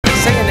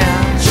Sing it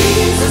now.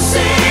 Jesus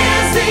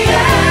is the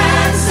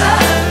answer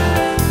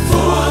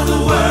for the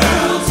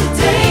world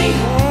today.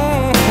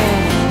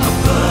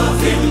 Above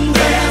him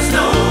there's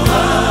no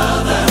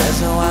other.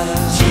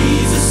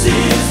 Jesus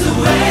is the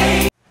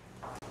way.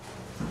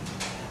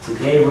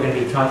 Today we're going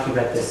to be talking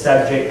about the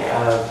subject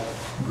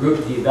of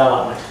group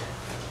development.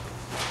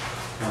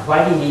 Now,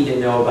 why do you need to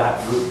know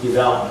about group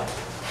development?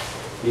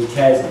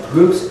 Because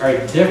groups are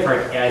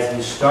different as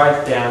you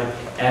start them,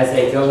 as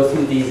they go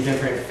through these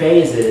different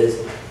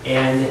phases,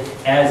 and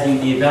as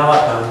you develop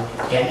them.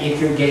 And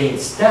if you're getting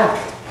stuck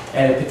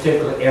at a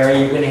particular area,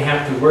 you're going to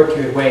have to work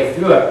your way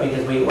through it,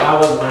 because we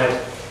always want to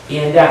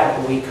end up at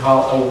what we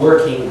call a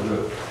working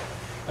group.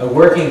 A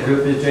working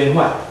group is doing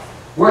what?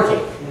 Working.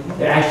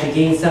 They're actually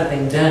getting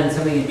something done,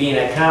 something is being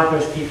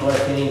accomplished, people are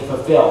feeling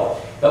fulfilled.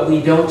 But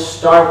we don't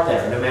start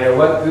there. No matter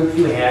what group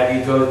you have,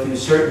 you go through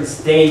certain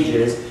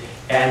stages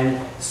and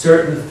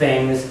certain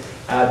things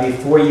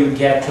before you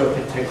get to a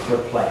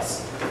particular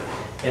place.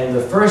 And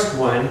the first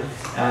one,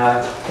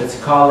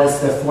 let's call this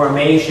the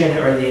formation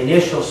or the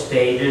initial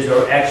stages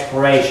or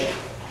exploration.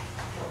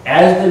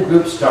 As the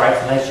group starts,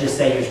 let's just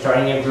say you're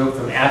starting a group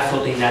from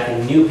absolutely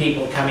nothing, new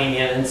people coming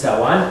in and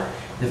so on,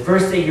 the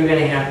first thing you're going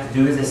to have to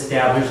do is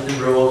establish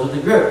the rules of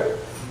the group.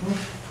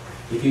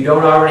 If you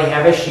don't already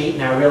have a sheet,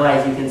 now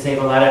realize you can save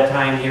a lot of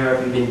time here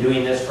if you've been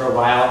doing this for a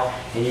while,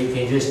 and you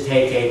can just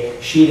take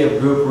a sheet of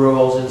group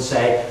rules and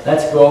say,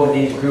 let's go over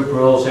these group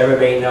rules so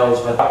everybody knows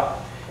what.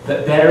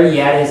 But better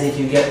yet is if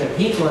you get the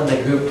people in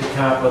the group to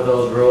come up with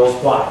those rules.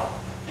 Why?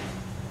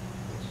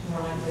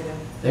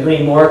 They're going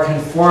to be more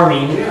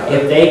conforming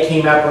if they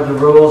came up with the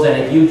rules,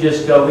 and if you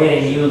just go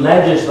in and you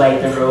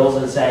legislate the rules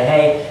and say,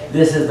 hey,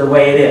 this is the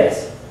way it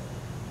is.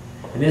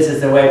 And this is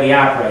the way we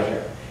operate here.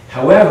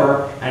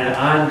 However, on an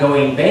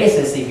ongoing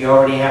basis, if you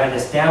already have an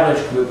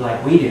established group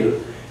like we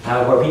do,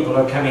 where people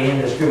are coming in,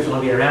 this group's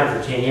only been around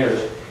for 10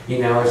 years, you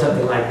know, or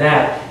something like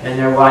that, and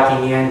they're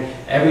walking in,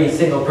 every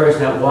single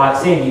person that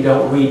walks in, you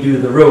don't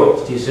redo the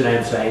rules. Do you see what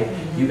I'm saying?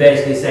 You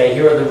basically say,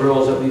 here are the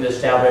rules that we've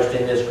established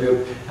in this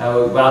group,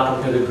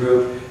 welcome to the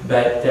group,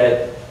 but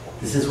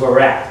this is where we're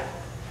at.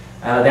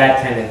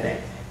 That kind of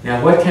thing.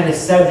 Now, what kind of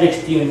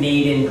subjects do you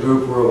need in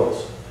group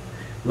rules?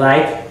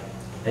 Like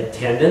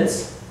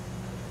attendance.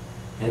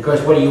 And of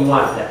course, what do you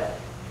want then?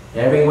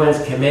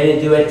 Everyone's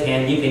committed to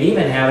attend. You can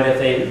even have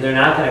it if they're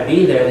not going to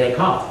be there, they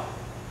come.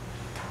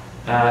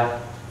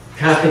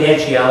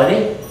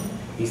 Confidentiality.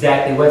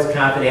 Exactly what's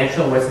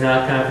confidential, what's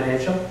not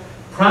confidential.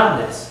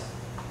 Promptness.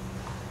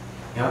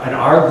 You know, in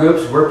our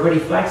groups, we're pretty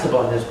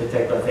flexible in this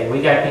particular thing.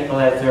 We got people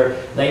that if they're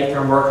late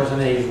from work or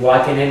something, they just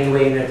walk in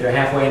anyway, even if they're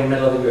halfway in the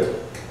middle of the group.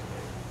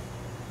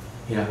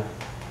 You know.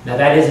 Now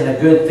that isn't a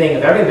good thing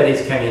if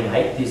everybody's coming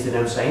late. You see what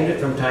I'm saying? But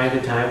from time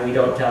to time, we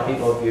don't tell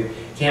people if you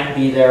can't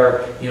be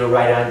there, you know,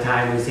 right on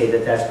time. We say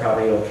that that's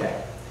probably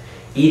okay.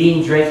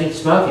 Eating, drinking,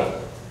 smoking.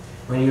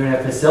 When you're in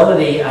a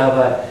facility of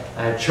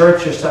a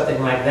church or something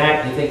like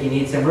that, you think you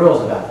need some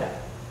rules about that.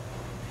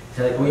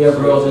 So like we have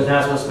rules, there's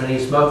not supposed to be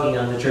any smoking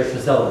on the church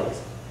facilities.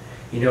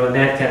 You know, and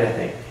that kind of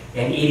thing.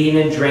 And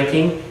eating and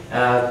drinking,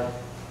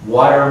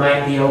 water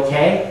might be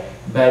okay.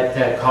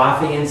 But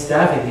coffee and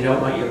stuff, if you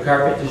don't want your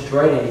carpet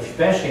destroyed, and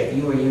especially if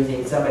you were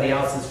using somebody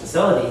else's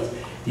facilities,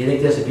 do you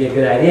think this would be a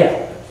good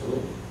idea?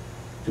 Absolutely.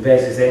 To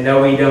basically say,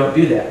 no, we don't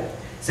do that.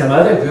 Some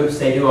other groups,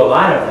 they do a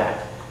lot of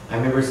that. I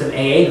remember some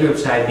AA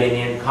groups I've been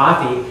in,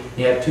 coffee,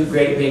 they have 2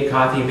 great big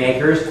coffee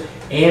makers,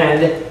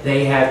 and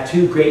they have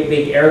 2 great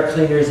big air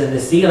cleaners in the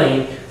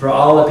ceiling for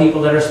all the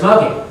people that are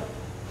smoking.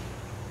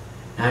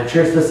 Now, in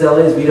church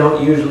facilities, we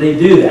don't usually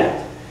do that.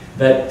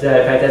 But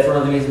in fact, that's one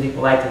of the reasons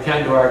people like to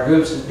come to our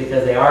groups, is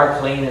because they are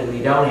clean and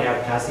we don't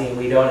have cussing,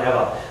 we don't have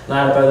a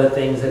lot of other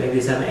things that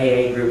maybe some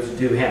AA groups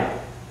do have.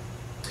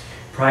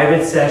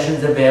 Private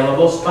sessions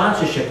available,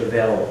 sponsorship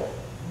available.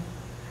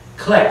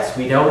 Cliques,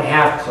 we don't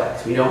have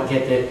cliques. We don't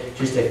get to,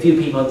 just a few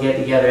people get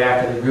together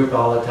after the group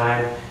all the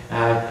time.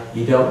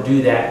 You don't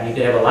do that. You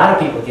could have a lot of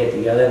people get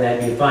together, and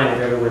that'd be fine if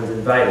everyone's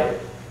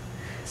invited.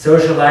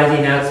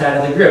 Socializing outside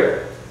of the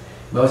group.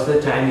 Most of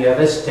the time you have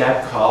a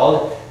step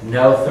called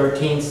no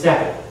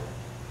 13-stepping.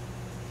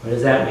 What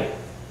does that mean?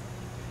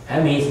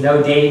 That means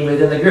no dating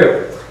within the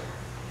group.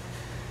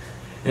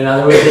 In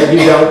other words, that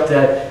you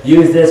don't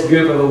use this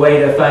group of a way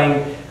to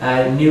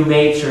find new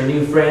mates or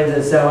new friends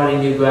and so on,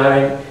 and you go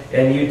out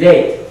and you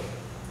date.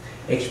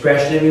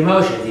 Expression of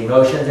emotions.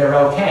 Emotions are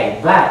okay,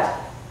 but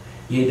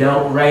you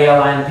don't rail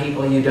on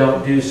people, you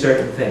don't do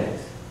certain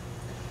things.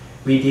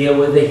 We deal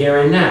with the here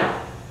and now.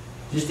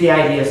 Just the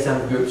idea of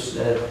some groups,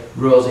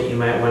 rules that you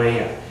might want to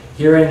have.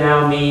 Here and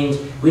now means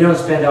we don't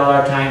spend all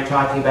our time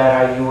talking about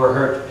how you were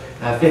hurt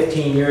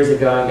 15 years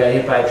ago and got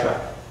hit by a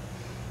truck.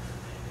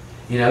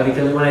 You know,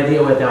 because we want to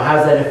deal with now, how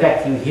does that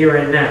affect you here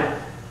and now?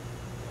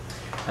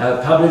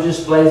 Public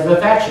displays of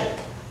affection.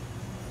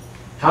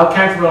 How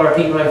comfortable are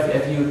people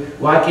if you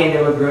walk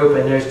into a group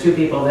and there's 2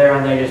 people there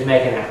and they're just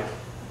making out?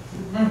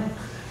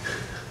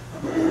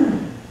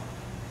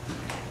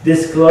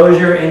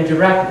 Disclosure and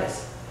directness.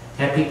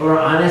 And people are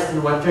honest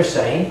in what they're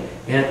saying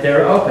and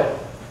they're open.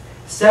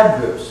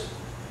 Subgroups.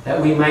 that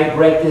we might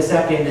break this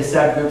up into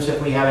subgroups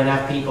if we have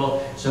enough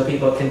people so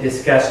people can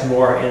discuss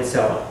more and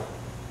so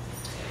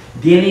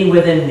on. Dealing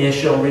with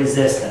initial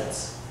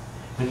resistance.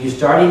 When you're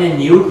starting a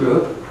new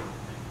group,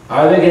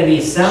 are there going to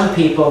be some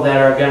people that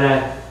are going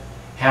to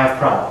have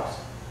problems?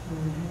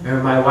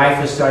 Remember, my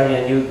wife was starting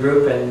a new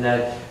group, and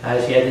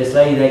she had this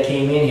lady that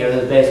came in here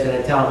that was basically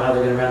going to tell them how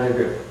they're going to run their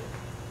group.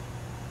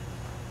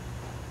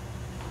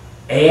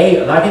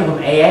 AA, a lot of people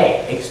from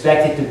AA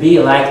expect it to be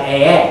like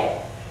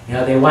AA. You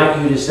know, they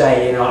want you to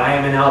say, you know, I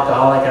am an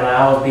alcoholic and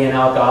I'll always be an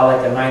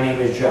alcoholic and my name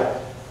is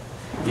Joe.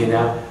 You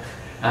know?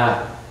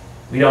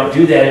 We don't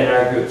do that in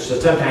our groups. So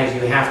sometimes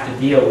you have to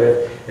deal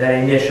with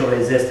that initial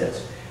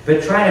resistance.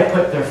 But try to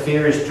put their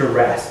fears to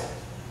rest.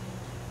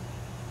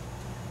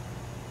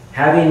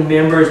 Having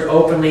members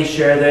openly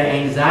share their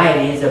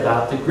anxieties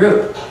about the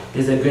group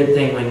is a good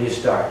thing when you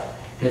start.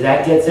 Because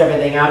that gets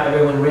everything out.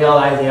 Everyone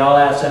realizes they all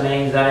have some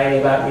anxiety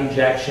about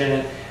rejection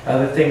and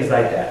other things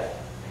like that.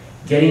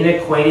 Getting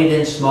acquainted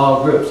in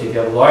small groups. If you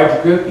have a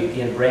large group, you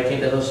can break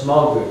into those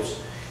small groups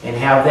and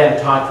have them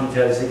talk to each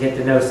other to get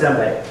to know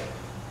somebody.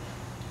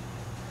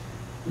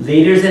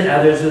 Leaders and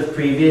others with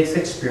previous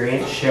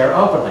experience share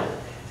openly.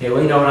 Say,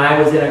 well, you know, when I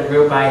was in a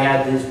group, I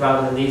had this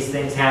problem and these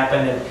things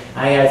happened and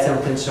I had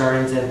some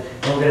concerns, and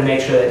we're going to make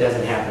sure that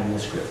doesn't happen in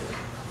this group.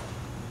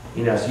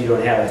 You know, so you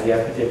don't have it if you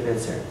have particular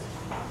concerns.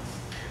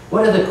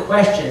 What are the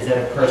questions that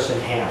a person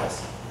has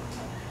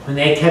when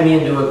they come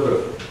into a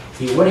group?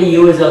 See, what do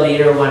you as a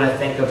leader want to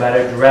think about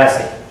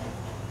addressing?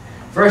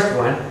 First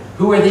one,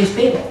 who are these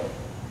people?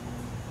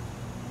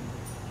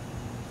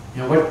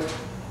 You know,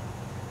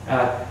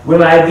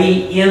 will I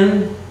be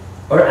in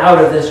or out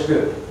of this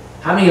group?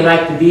 How many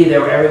like to be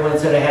there where everyone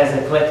sort of has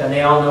a clique and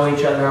they all know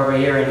each other over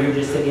here and you're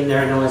just sitting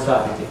there and no one's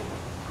talking to you?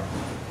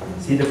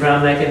 See the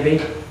problem that can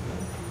be?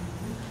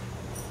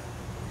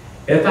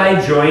 If I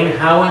join,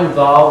 how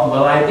involved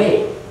will I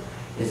be?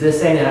 Is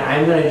this saying that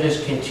I'm going to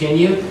just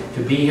continue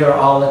to be here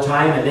all the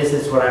time and this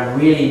is what I'm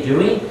really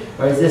doing?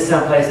 Or is this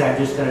someplace I'm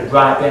just going to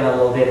drop in a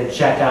little bit and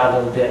check out a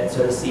little bit and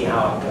sort of see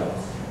how it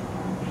goes?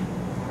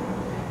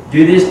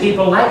 Do these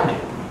people like me?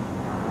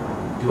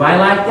 Do I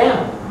like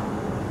them?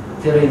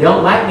 If they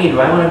don't like me, do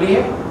I want to be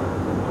here?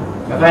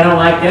 If I don't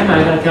like them, am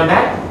I going to come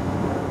back?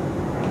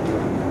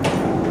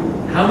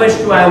 How much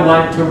do I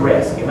want to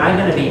risk? Am I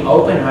going to be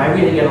open? Am I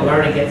really going to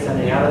learn to get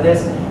something out of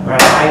this? Or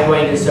am I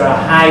going to sort of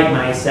hide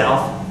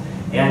myself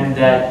and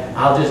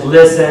I'll just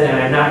listen and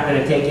I'm not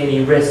going to take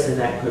any risks in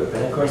that group?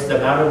 And of course, the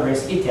amount of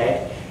risk you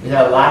take has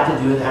a lot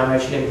to do with how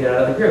much you're going to get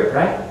out of the group,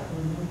 right?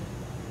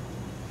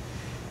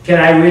 Can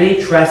I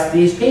really trust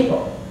these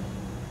people?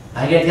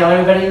 I can tell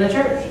everybody in the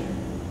church.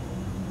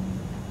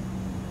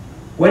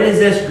 What is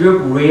this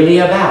group really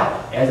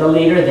about? As a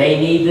leader, they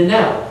need to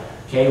know.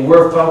 Okay,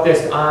 we're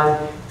focused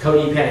on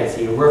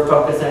codependency. We're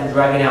focused on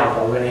drug and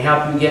alcohol. We're going to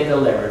help you get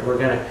delivered.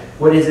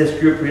 What is this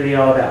group really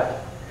all about?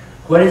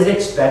 What is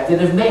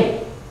expected of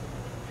me?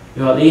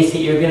 You know, at least that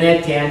you're going to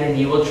attend and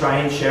you will try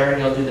and share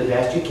and you'll do the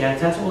best you can.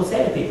 That's what we'll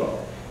say to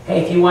people.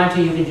 Hey, if you want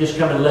to, you can just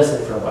come and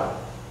listen for a while.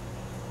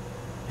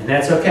 And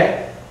that's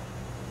okay.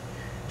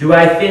 Do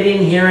I fit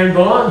in here and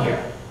belong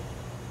here?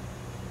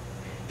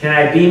 Can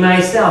I be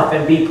myself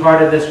and be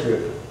part of this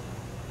group?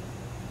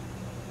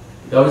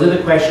 Those are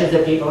the questions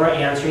that people are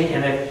answering,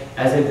 and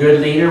as a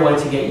good leader,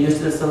 once you get used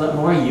to this a little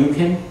more, you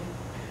can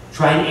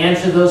try and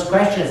answer those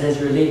questions as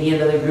you're leading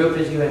into the group,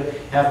 as you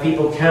have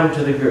people come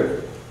to the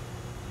group.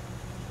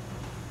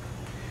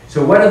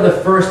 So what are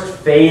the first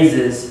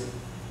phases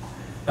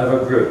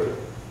of a group?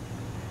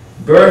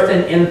 Birth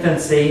and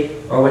infancy,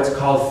 or what's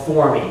called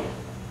forming.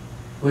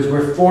 Because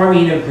we're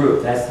forming a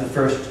group. That's the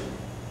first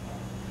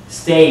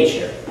stage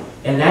here.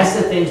 And that's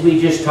the things we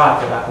just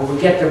talked about. When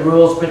we get the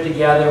rules put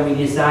together, we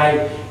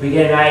decide, we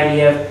get an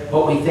idea of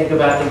what we think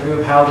about the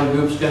group, how the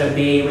group's going to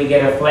be, we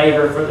get a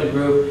flavor for the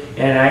group,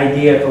 and an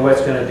idea for what's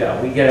going to go.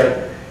 We get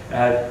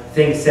a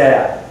thing set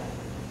up.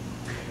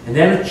 And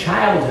then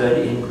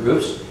childhood in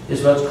groups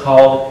is what's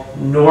called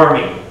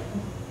norming.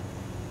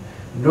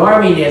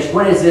 Norming is,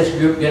 what is this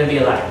group going to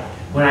be like?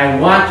 When I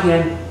walk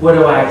in, what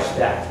do I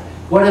expect?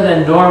 What are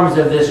the norms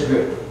of this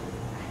group?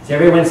 Is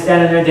everyone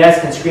standing at their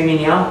desk and screaming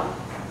and yelling?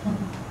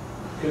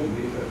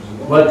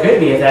 Well, it could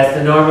be if that's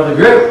the norm of the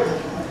group.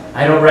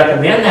 I don't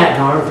recommend that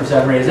norm for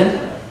some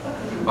reason.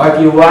 Or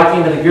if you walk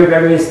into the group,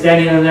 everybody's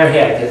standing on their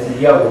head because it's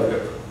a yoga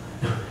group.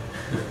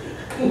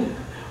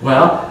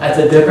 Well, that's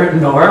a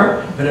different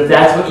norm, but if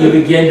that's what you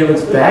begin to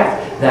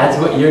expect, that's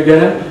what you're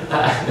gonna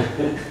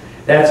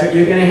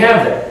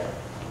have there.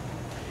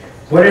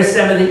 What are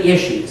some of the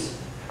issues?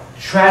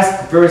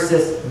 Trust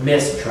versus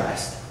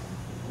mistrust.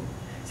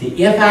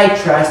 See, if I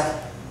trust,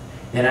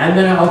 then I'm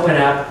going to open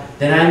up,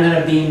 then I'm going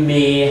to be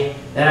me,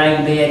 then I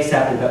can be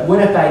accepted. But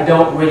what if I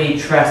don't really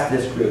trust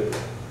this group?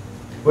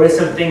 What are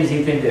some things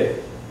you can do?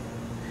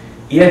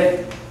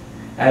 If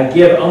I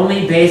give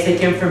only basic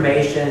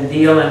information and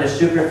deal on a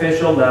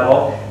superficial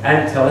level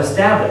until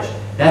established.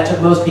 That's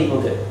what most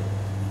people do.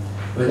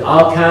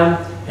 I'll come,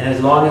 and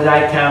as long as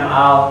I come,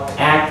 I'll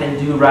act and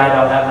do right.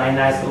 I'll have my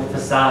nice little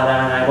facade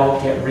on. I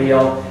won't get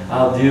real.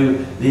 I'll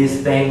do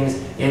these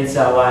things, and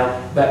so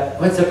on. But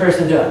what's the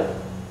person doing?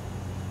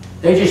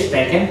 They're just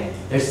thinking.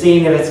 They're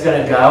seeing if it's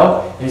going to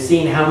go. They're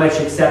seeing how much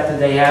acceptance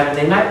they have. And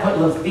they might put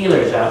little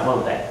feelers out,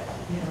 won't they?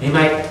 Yeah. They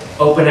might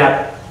open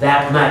up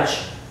that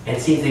much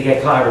and see if they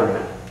get clobbered or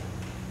not.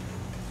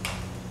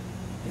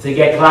 If they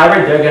get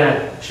clobbered, they're going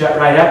to shut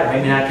right up and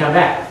maybe not come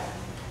back.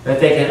 But if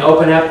they can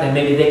open up, then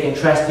maybe they can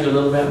trust you a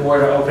little bit more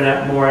to open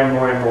up more and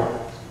more and more.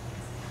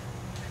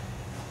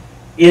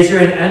 Is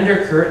there an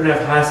undercurrent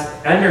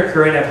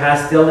of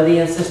hostility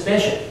and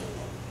suspicion?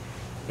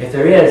 If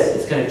there is,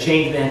 it's going to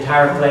change the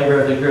entire flavor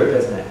of the group,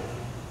 isn't it?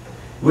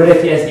 What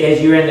if,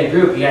 as you're in the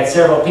group, you got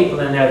several people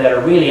in there that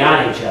are really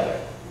on each other,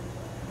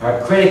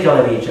 are critical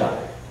of each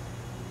other?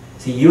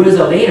 See, you as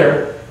a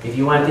leader, if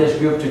you want this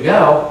group to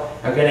go,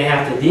 are going to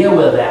have to deal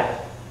with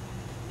that.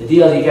 The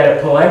deal is you got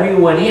to pull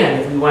everyone in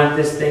if we want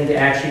this thing to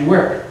actually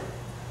work.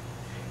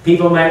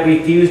 People might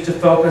refuse to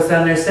focus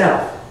on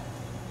themselves.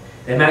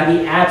 They might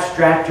be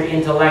abstract or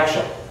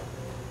intellectual.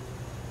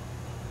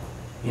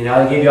 You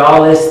know, they give you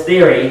all this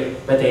theory,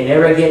 but they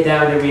never get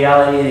down to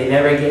reality. They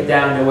never get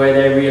down to where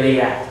they're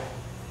really at.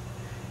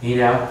 You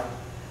know,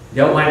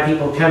 don't want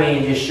people coming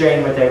and just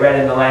sharing what they read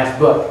in the last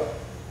book.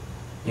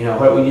 You know,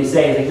 what would you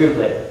say as a group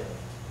leader?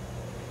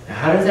 Now,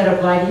 how does that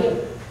apply to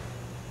you?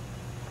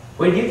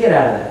 What did you get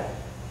out of that?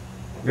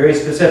 Very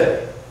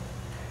specific.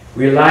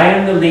 Rely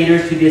on the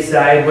leaders to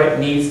decide what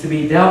needs to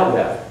be dealt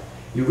with.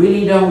 You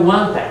really don't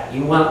want that.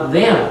 You want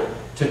them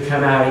to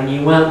come out and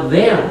you want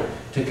them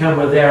to come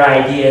with their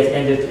ideas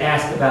and to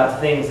ask about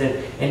things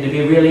and to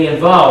be really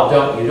involved,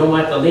 don't you? You don't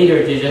want the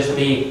leader to just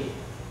be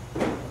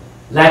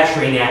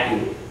lecturing at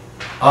you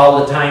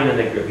all the time in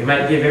the group. You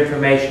might give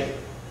information.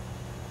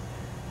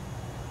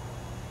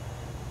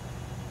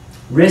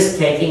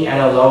 Risk-taking at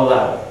a low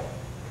level.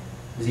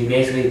 Because you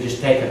basically just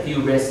take a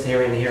few risks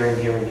here and here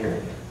and here and here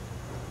and here.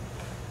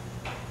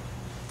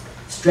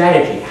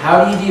 Strategy.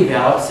 How do you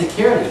develop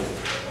security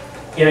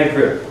in a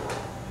group?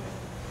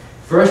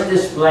 First,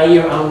 display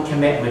your own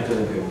commitment to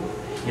the group.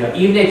 You know,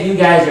 even if you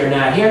guys are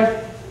not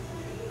here,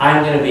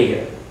 I'm going to be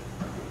here.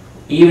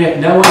 Even if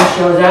no one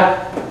shows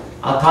up,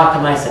 I'll talk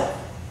to myself.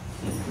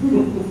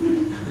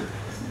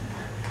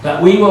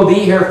 But we will be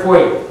here for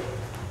you.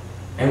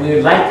 And we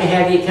would like to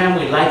have you come.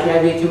 We'd like to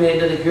have you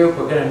committed to the group.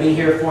 We're going to be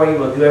here for you.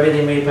 We'll do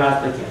everything we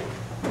possibly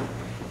can.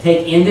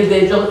 Take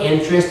individual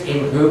interest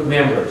in group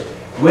members.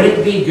 Would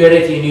it be good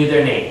if you knew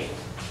their names?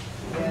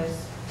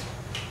 Yes.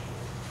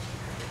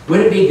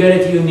 Would it be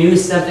good if you knew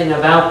something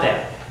about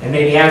them? And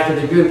maybe after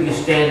the group you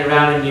stand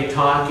around and you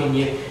talk and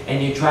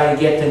you try to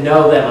get to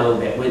know them a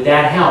little bit. Would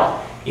that help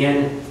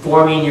in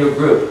forming your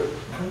group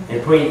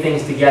and putting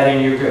things together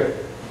in your group?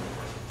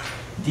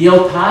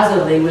 Deal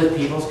positively with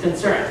people's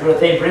concerns. What if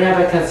they bring up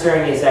a concern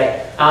and you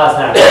say, oh, it's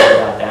not good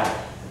about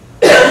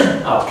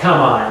that. Oh, come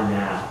on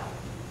now.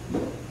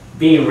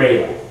 Be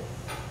real.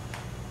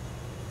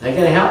 Not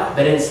going to help.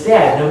 But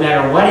instead, no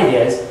matter what it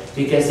is,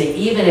 because see,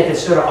 even if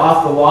it's sort of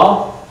off the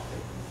wall,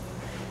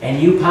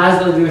 and you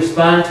positively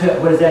respond to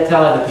it, what does that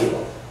tell other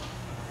people?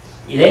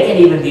 They can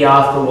even be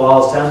off the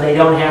wall. Some, they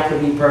don't have to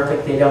be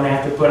perfect. They don't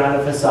have to put on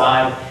a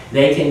facade.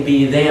 They can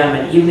be them.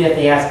 And even if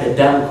they ask a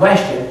dumb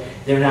question,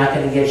 they're not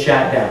going to get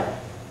shot down.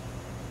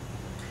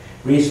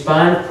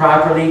 Respond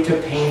properly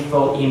to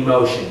painful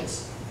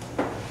emotions.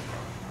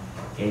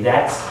 Okay,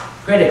 that's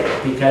critical,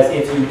 because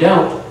if you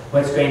don't,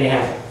 what's going to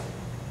happen?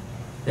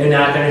 They're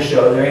not going to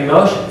show their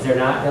emotions. They're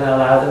not going to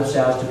allow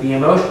themselves to be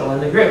emotional in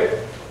the group.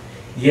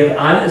 Give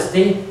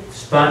honesty,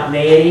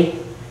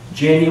 spontaneity,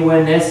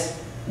 genuineness,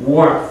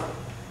 warmth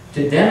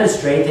to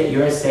demonstrate that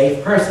you're a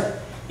safe person.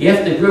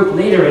 If the group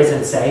leader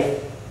isn't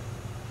safe,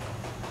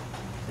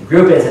 the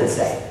group isn't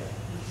safe.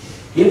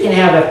 You can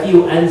have a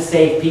few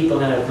unsafe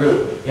people in a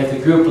group if the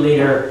group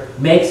leader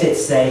makes it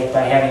safe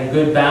by having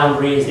good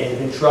boundaries and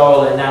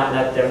control and not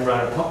let them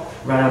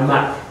run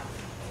amok.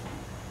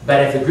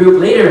 But if the group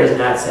leader is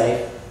not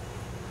safe,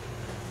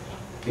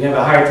 you're going to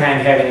have a hard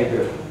time having a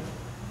group.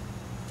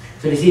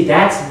 So you see,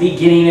 that's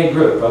beginning a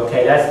group,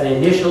 okay? That's the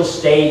initial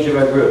stage of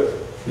a group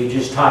we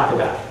just talked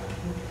about.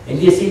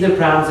 And you see the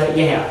problems that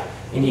you have.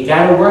 And you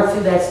got to work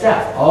through that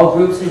stuff. All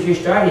groups, as you're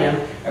starting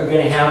them, are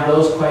going to have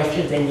those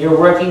questions, and you're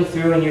working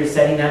through and you're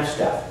setting up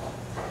stuff.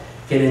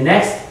 Okay, the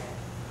next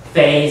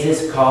phase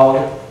is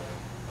called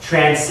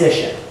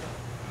transition.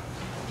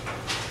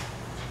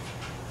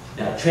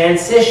 Now,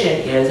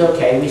 transition is,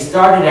 okay, we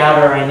started out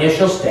our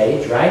initial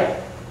stage,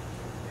 right?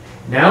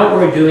 Now what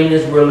we're doing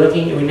is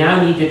we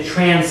now need to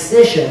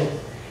transition,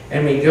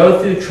 and we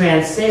go through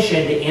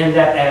transition to end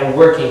up at a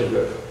working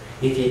group.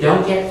 If you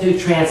don't get through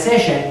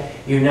transition,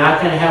 you're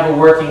not going to have a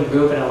working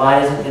group, and a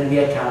lot isn't going to be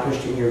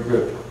accomplished in your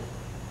group.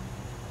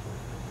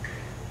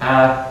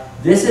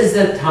 This is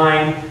the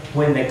time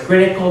when the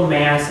critical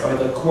mass or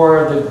the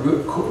core of the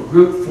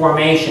group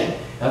formation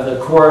of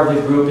the core of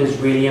the group is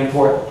really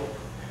important.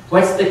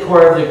 What's the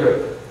core of the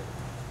group?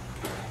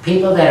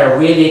 People that are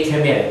really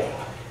committed.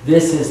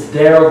 This is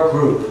their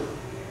group.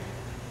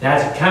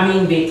 That's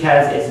coming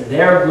because it's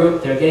their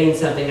group. They're getting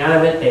something out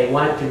of it. They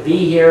want to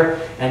be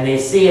here, and they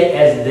see it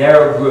as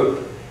their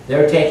group.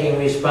 They're taking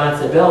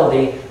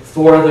responsibility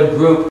for the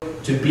group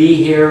to be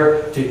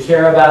here, to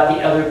care about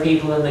the other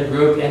people in the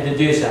group, and to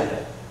do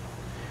something.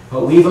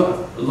 What we've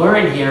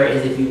learned here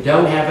is if you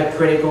don't have a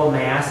critical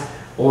mass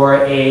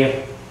or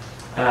a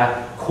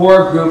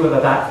core group of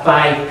about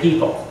 5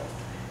 people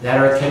that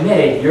are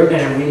committed, you're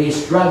going to really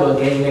struggle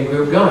getting the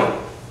group going.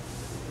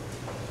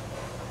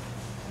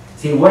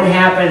 See, what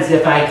happens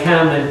if I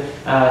come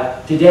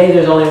and today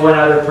there's only one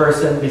other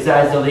person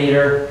besides the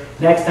leader.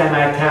 Next time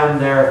I come,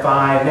 there are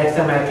 5. Next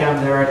time I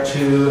come, there are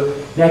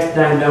 2. Next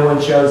time no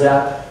one shows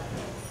up.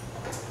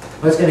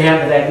 What's going to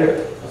happen to that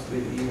group?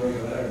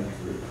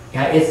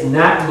 Yeah, it's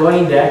not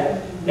going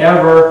to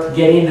ever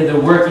get into the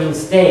working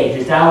stage.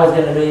 It's always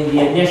going to be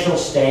the initial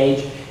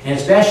stage, and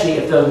especially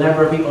if the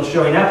number of people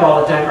showing up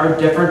all the time are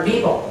different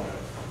people.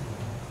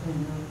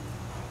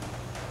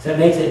 So it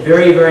makes it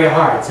very, very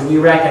hard. So we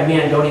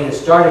recommend don't even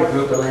start a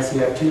group unless you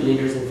have 2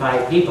 leaders and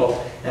 5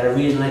 people that are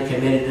reasonably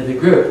committed to the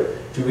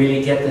group to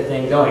really get the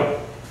thing going.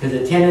 Because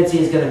the tendency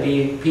is going to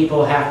be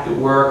people have to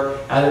work,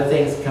 other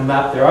things come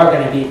up, there are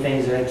going to be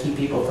things that are going to keep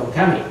people from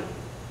coming.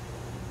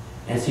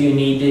 And so you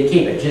need to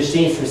keep it. It just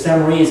seems for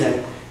some reason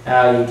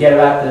you get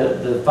about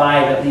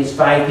at least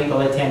 5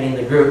 people attending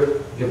the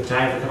group, you have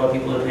time for a couple of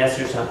people to miss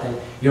or something,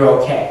 you're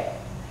okay.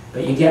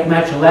 But you get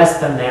much less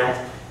than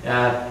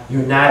that,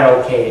 you're not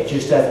okay. It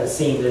just doesn't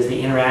seem there's the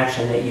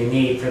interaction that you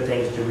need for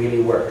things to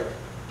really work.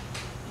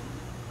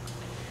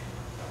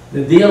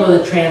 The deal of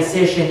the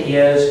transition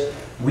is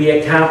we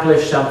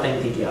accomplish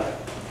something together.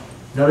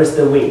 Notice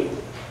the we.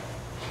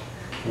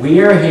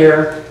 We are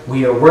here,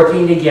 we are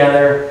working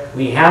together,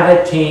 we have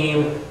a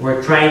team,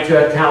 we're trying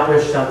to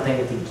accomplish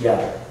something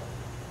together.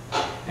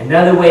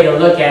 Another way to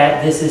look at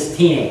it, this is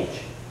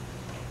teenage.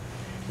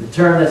 The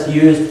term that's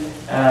used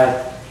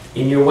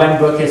in your one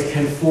book is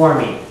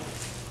conforming.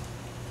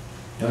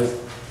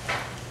 Notice,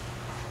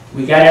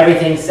 we got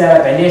everything set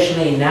up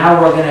initially,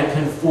 now we're going to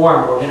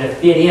conform, we're going to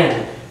fit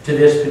in to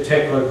this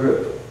particular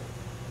group.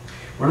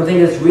 One of the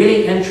things that's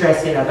really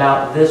interesting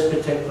about this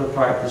particular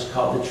part that's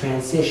called the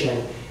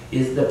transition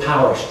is the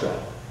power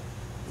struggle.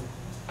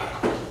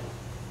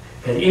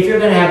 Because if you're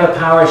going to have a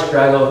power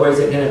struggle, where's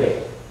it going to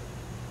be?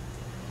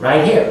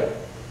 Right here.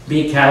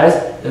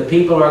 Because the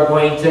people are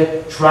going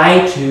to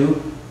try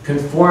to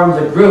conform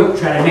the group,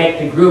 try to make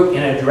the group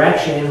in a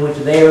direction in which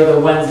they are the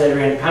ones that are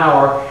in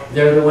power,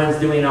 they're the ones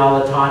doing all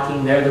the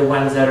talking, they're the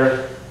ones that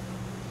are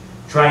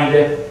trying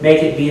to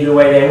make it be the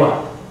way they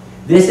want.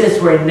 This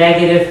is where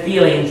negative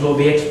feelings will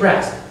be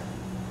expressed.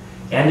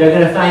 And they're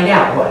going to find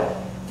out what?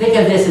 Think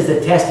of this as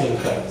a testing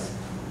phase.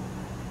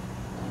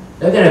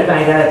 They're going to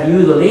find out if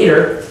you, the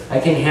leader, I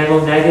can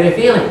handle negative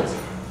feelings.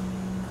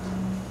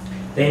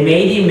 They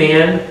may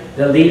demand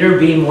the leader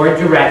be more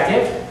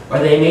directive, or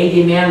they may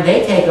demand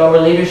they take over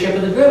leadership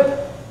of the group.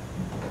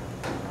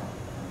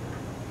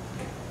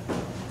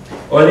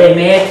 Or they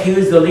may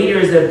accuse the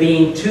leaders of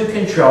being too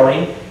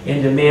controlling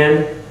and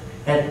demand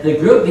that the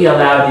group be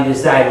allowed to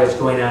decide what's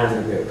going on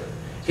in the group.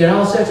 You get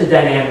all sorts of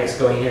dynamics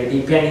going here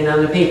depending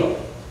on the people.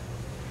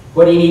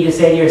 What do you need to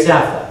say to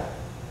yourself though?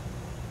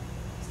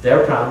 It's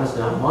their problem, it's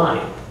not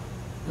mine.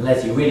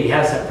 Unless you really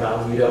have some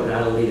problems, you don't know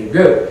how to lead a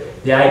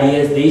group. The idea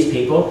is these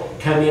people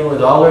come in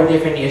with all their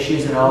different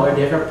issues and all their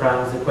different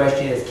problems. The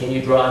question is, can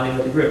you draw them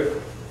into the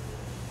group?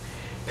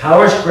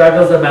 Power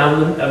struggles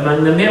among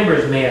the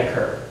members may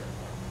occur.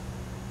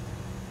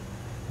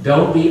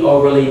 Don't be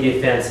overly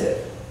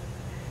defensive.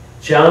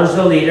 Challenge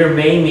the leader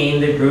may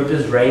mean the group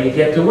is ready to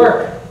get to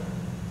work.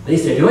 At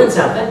least they're doing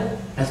something.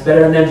 That's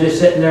better than them just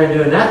sitting there and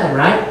doing nothing,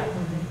 right?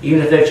 Mm-hmm.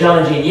 Even if they're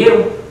challenging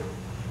you,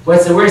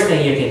 what's the worst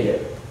thing you can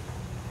do?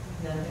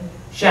 Nothing.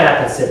 Shut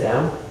up and sit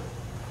down.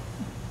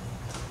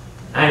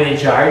 I'm in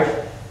charge.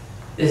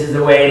 This is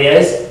the way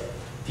it is.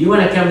 If you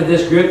want to come to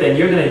this group, then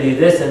you're going to do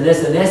this and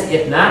this and this.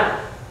 If not,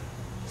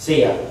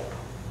 see ya.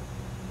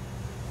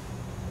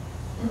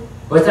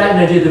 What's that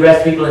going to do to the rest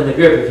of the people in the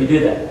group if you do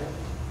that?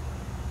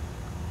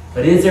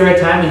 But is there a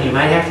time when you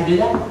might have to do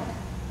that?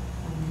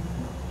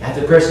 If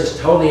the person's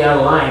totally out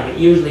of line, but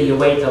usually you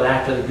wait till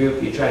after the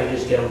group, you try to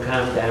just get them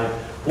calmed down.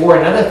 Or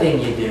another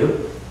thing you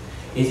do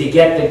is you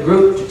get the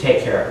group to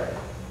take care of it.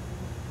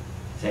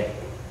 Say,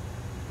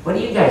 what do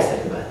you guys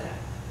think about that?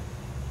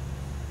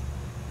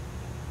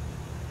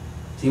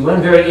 See,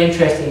 one very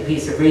interesting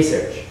piece of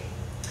research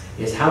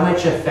is how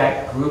much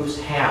effect groups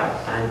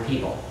have on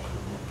people.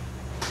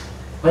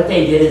 What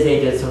they did is they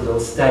did some little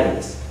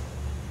studies.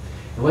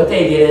 And what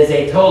they did is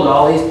they told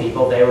all these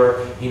people they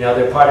were,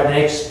 they're part of an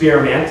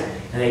experiment,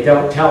 and they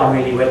don't tell them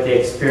really what the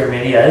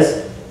experiment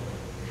is.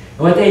 And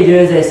what they do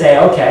is they say,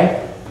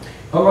 okay,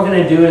 what we're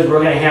going to do is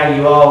we're going to have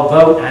you all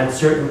vote on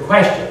certain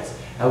questions,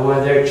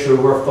 whether they're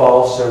true or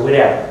false or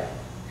whatever.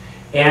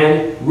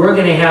 And we're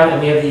going to have,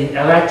 we have the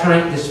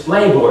electronic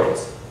display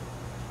boards.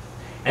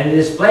 And the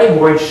display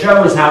board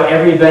shows how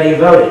everybody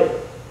voted.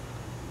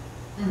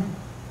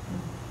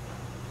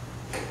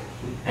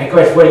 And of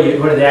course, what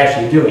are they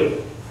actually doing?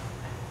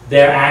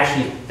 They're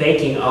actually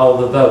faking all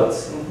the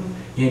votes.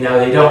 They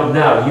don't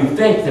know. You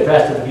think the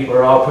rest of the people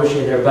are all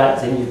pushing their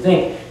buttons, and you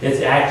think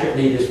it's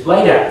accurately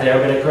displayed up there,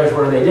 but of course,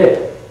 what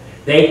do?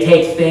 They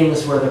take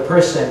things where the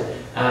person,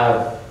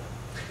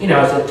 you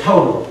know, it's a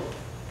total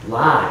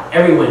lie.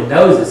 Everyone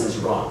knows this is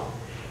wrong.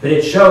 But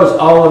it shows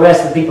all the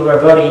rest of the people are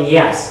voting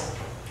yes.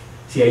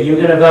 See, are you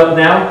going to vote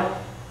no?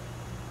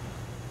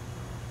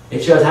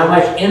 It shows how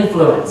much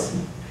influence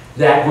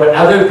that what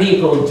other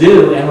people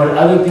do and what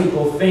other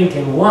people think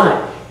and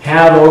want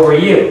have over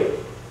you.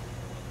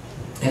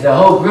 If the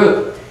whole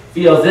group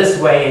feels this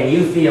way and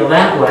you feel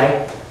that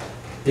way,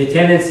 the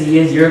tendency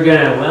is you're going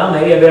to, well,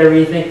 maybe I better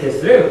rethink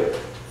this through.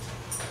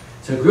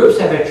 So groups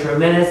have a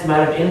tremendous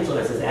amount of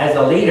influences. As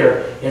a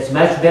leader, it's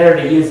much better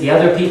to use the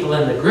other people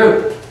in the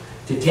group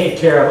to take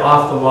care of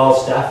off-the-wall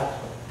stuff.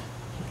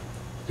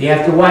 You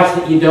have to watch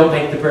that you don't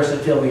make the person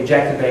feel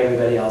rejected by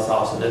everybody else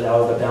also. There's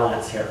always a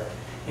balance here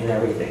in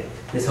everything.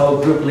 This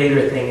whole group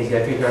leader thing is you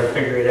have to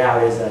figure it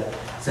out as a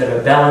sort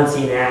of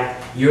balancing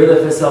act. You're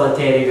the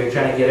facilitator. You're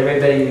trying to get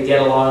everybody to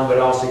get along but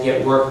also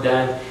get work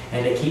done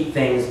and to keep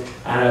things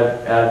on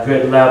a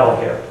good level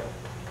here.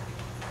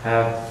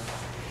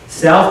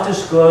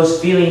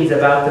 Self-disclosed feelings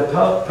about the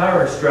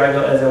power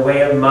struggle as a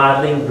way of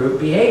modeling group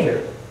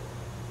behavior.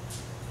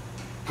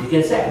 You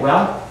can say,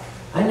 well,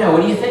 I know,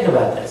 what do you think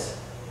about this?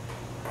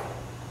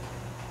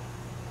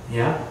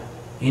 Yeah?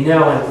 You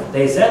know, when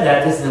they said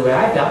that, this is the way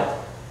I felt.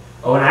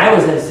 Oh, when I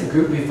was in this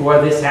group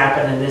before, this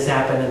happened, and this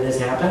happened, and this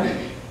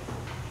happened.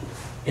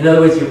 In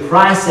other words, you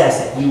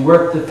process it, you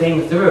work the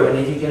thing through, and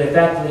if you can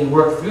effectively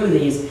work through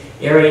these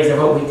areas of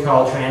what we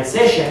call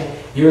transition,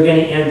 you're going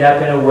to end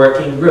up in a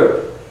working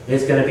group.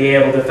 It's going to be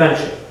able to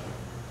function.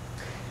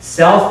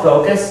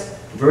 Self-focus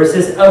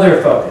versus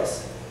other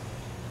focus.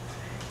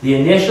 The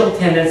initial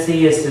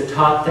tendency is to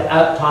talk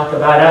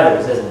about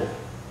others, isn't it?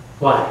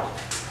 Why?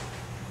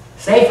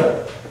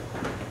 Safer.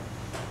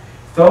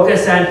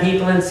 Focus on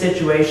people and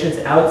situations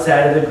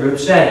outside of the group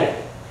setting.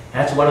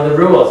 That's one of the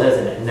rules,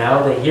 isn't it?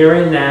 No, the here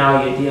and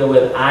now, you deal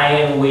with I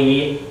and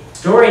we.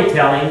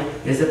 Storytelling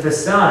is a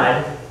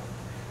facade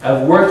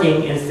of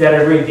working instead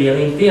of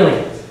revealing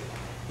feelings.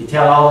 You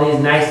tell all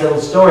these nice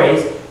little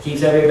stories,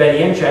 keeps everybody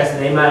interested,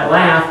 they might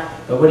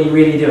laugh, but what are you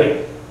really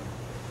doing?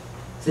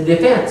 It's a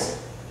defense.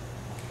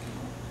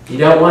 You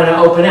don't want to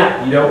open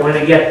up. You don't want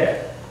to get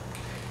there.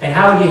 And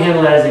how would you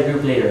handle that as a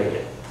group leader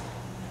again?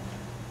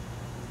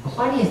 Well,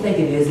 why do you think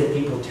it is that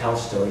people tell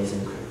stories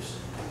in groups?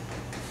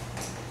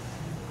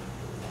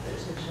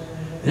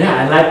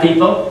 Yeah, and let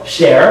people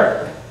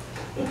share.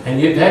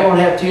 And they won't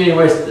have too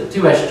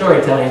much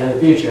storytelling in the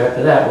future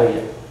after that, will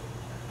you?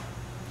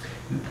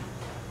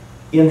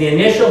 In the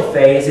initial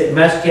phase, it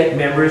must get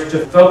members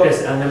to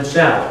focus on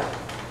themselves.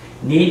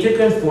 Need to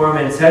conform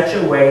in such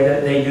a way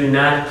that they do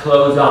not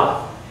close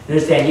off.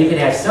 Understand, you can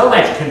have so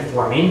much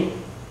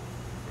conforming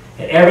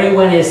that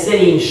everyone is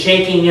sitting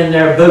shaking in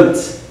their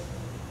boots.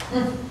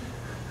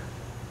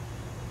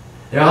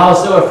 They're all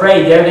so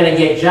afraid they're going to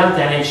get jumped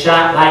on and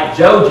shot like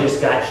Joe just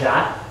got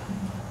shot.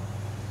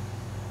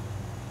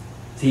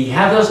 So you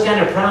have those kind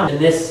of problems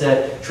in this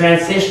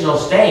transitional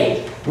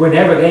stage. We're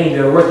never getting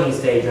to a working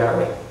stage, are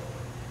we?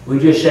 We're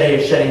just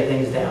shutting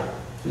things down.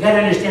 We've got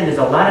to understand there's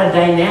a lot of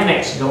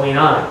dynamics going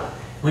on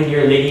when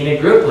you're leading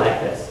a group like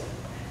this.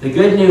 The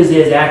good news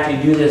is after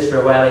you do this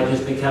for a while, it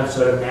just becomes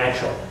sort of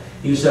natural.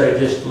 You sort of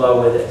just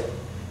flow with it.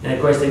 And of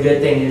course, the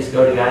good thing is just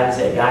go to God and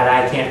say, God,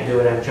 I can't do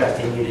it. I'm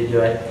trusting you to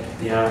do it.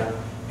 You know,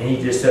 and you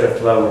just sort of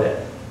flow with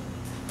it.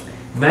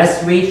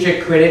 Must reach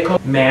a critical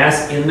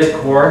mass in the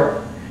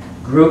core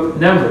group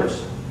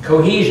numbers.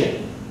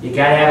 Cohesion. You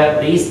got to have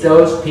at least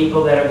those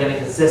people that are going to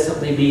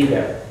consistently be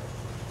there.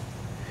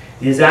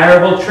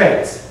 Desirable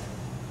traits.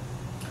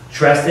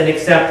 Trust and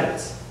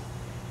acceptance.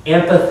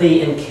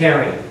 Empathy and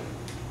caring.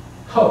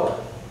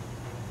 Hope.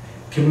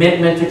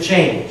 Commitment to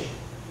change.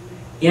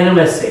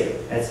 Intimacy.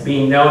 That's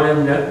being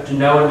known to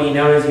know and be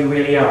known as you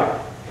really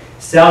are.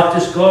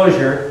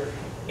 Self-disclosure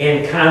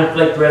and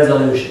conflict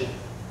resolution.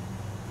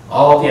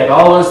 If you have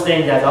all those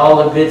things, that's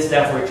all the good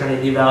stuff we're trying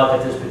to develop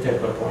at this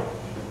particular point.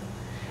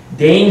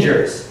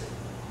 Dangers.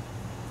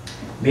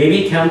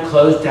 Maybe come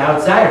close to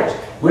outsiders.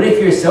 What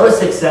if you're so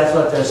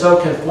successful, if they're so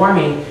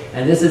conforming,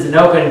 and this is an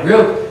open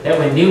group, that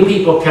when new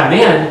people come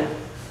in,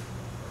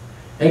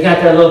 they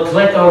got their little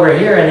clique over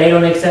here and they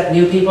don't accept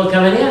new people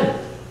coming in.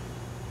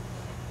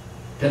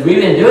 Because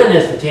we've been doing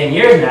this for 10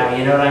 years now,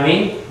 you know what I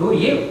mean? Who are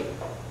you?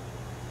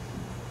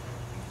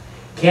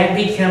 Can't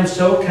become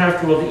so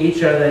comfortable to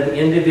each other that the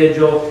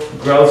individual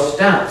growth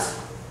stops.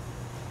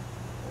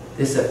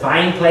 This is a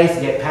fine place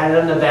to get patted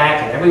on the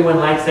back and everyone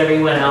likes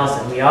everyone else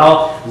and we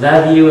all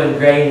love you and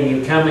great and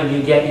you come and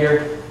you get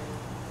your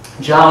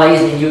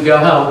jollies and you go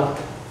home.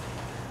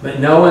 But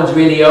no one's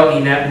really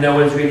opening up, no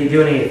one's really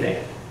doing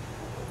anything.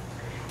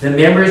 The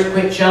members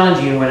quit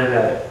challenging one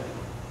another.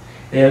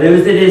 They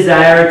lose the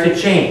desire to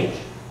change.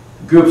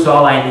 Group's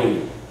all I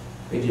need.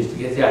 We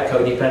just got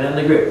codependent on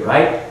the group,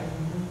 right?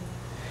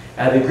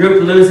 The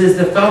group loses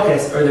the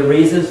focus or the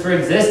reasons for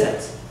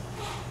existence.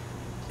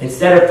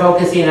 Instead of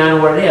focusing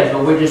on what it is,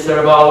 well, we're just sort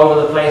of all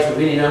over the place.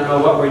 We really don't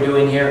know what we're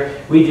doing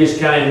here. We just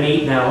kind of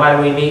meet now. Why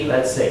do we meet?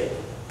 Let's see.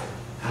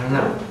 I don't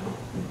know.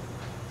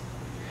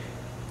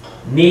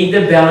 need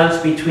the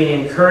balance between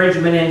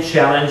encouragement and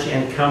challenge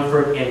and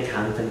comfort and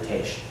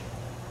confrontation.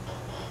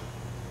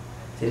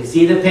 So you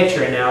see the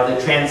picture now,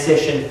 the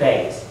transition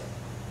phase.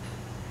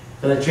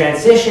 For the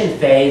transition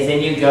phase,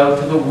 then you go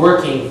to the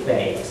working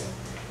phase.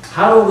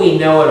 How do we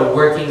know what a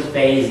working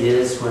phase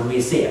is when we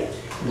see it?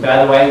 And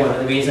by the way, one of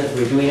the reasons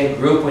we're doing a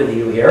group with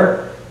you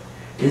here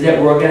is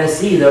that we're going to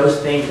see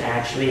those things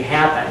actually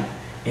happen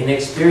in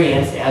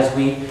experience as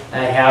we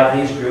have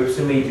these groups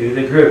and we do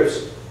the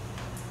groups.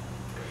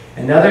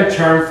 Another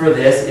term for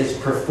this is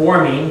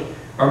performing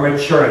or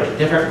maturing.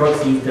 Different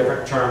books use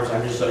different terms.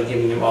 I'm just sort of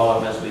giving you all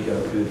of them as we go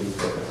through these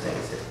different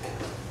things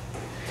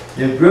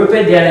here. The group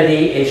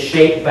identity is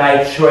shaped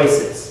by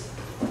choices.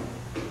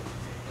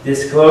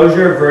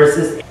 Disclosure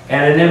versus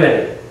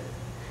anonymity.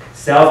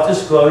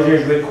 Self-disclosure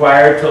is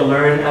required to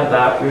learn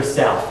about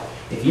yourself.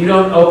 If you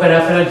don't open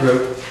up in a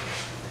group,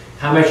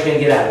 how much are you going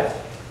to get out of it?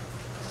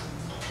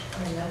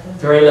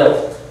 Very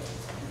little.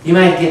 You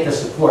might get the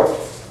support.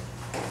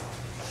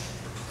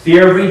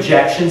 Fear of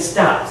rejection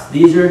stops.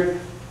 These are,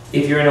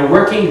 if you're in a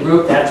working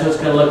group, that's what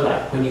it's going to look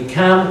like. When you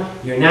come,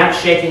 you're not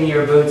shaking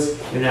your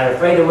boots, you're not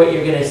afraid of what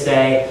you're going to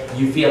say,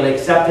 you feel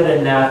accepted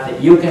enough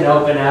that you can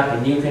open up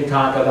and you can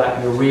talk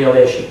about your real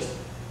issues.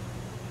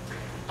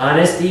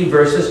 Honesty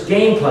versus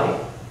game playing.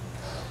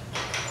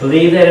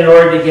 Believe that in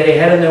order to get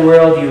ahead in the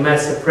world, you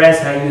must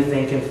suppress how you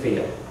think and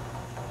feel.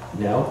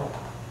 No.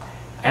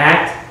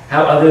 Act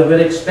how others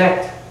would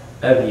expect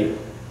of you.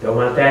 Don't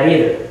want that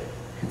either.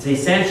 It's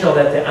essential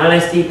that the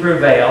honesty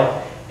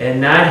prevail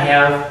and not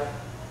have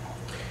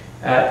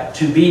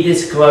to be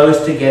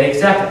disclosed to get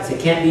acceptance. It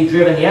can't be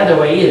driven the other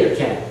way either,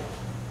 can it?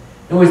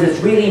 In other words, it's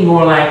really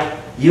more like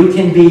you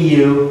can be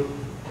you,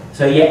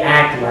 so you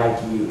act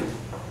like you.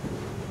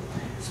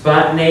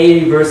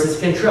 Spontaneity versus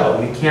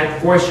control. You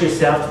can't force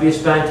yourself to be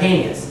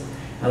spontaneous.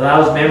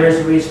 Allows members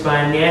to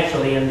respond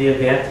naturally in the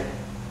event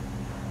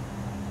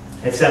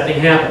that something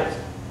happens.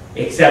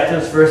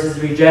 Acceptance versus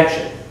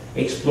rejection.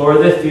 Explore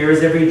the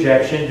fears of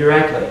rejection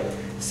directly.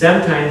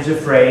 Sometimes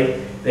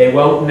afraid they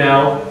won't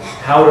know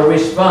how to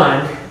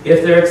respond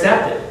if they're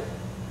accepted.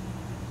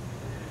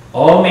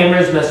 All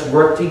members must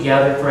work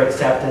together for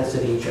acceptance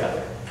of each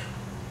other.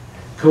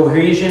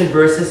 Cohesion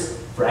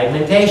versus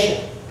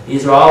fragmentation.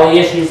 These are all the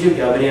issues you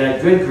go, but in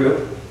a good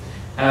group,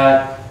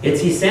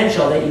 it's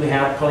essential that you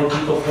have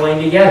people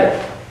pulling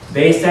together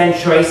based on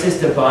choices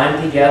to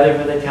bond together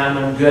for the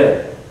common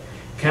good.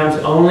 Comes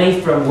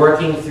only from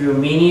working through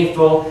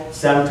meaningful,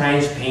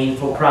 sometimes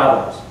painful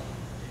problems.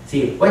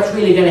 See, what's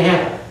really going to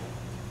happen?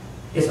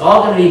 It's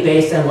all going to be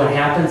based on what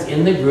happens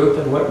in the group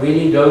and what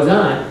really goes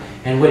on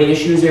and what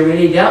issues are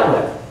really dealt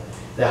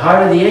with. The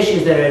harder the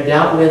issues that are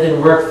dealt with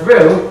and worked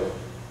through,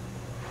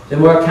 the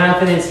more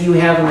confidence you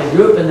have in the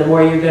group and the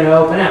more you're going to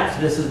open up.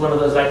 So this is one of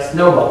those like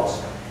snowballs.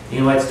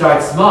 You know, it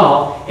starts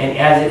small, and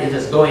as it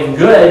is going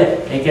good,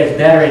 it gets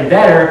better and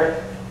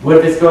better. What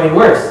if it's going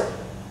worse?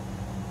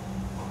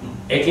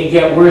 It can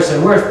get worse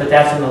and worse, but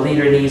that's when the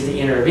leader needs to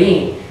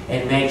intervene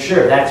and make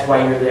sure. That's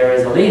why you're there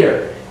as a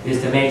leader,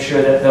 is to make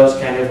sure that those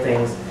kind of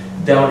things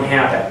don't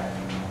happen.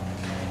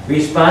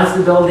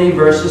 Responsibility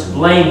versus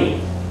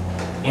blaming.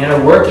 In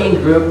a working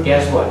group,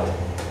 guess what?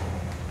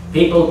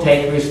 People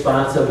take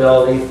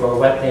responsibility for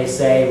what they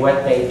say,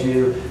 what they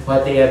do,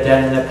 what they have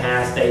done in the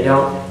past. They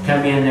don't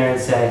come in there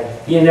and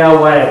say, you know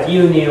what, if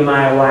you knew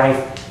my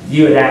wife,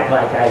 you would act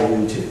like I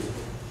do too.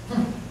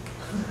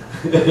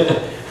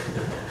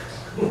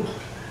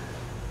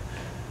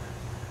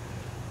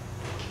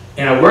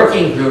 In a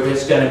working group,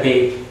 it's going to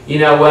be, you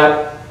know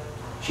what,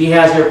 she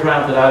has her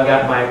problems, but I've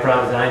got my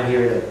problems, and I'm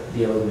here to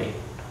deal with me.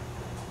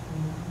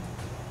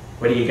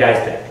 What do you guys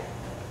think?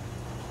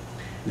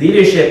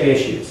 Leadership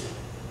issues.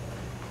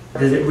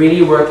 Is it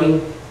really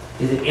working?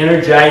 Is it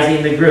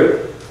energizing the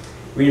group?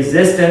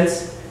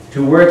 Resistance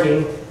to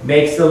working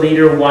makes the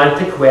leader want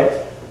to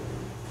quit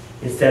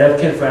instead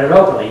of confront it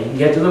openly. You can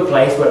get to the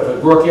place where if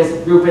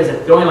the group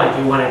isn't going like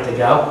you want it to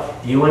go,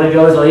 do you want to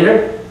go as a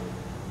leader?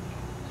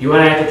 You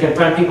want to have to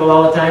confront people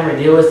all the time or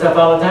deal with stuff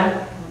all the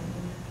time?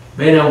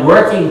 But in a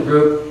working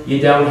group, you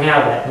don't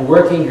have that. In a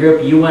working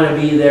group, you want to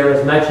be there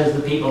as much as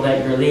the people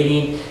that you're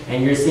leading,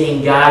 and you're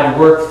seeing God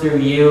work through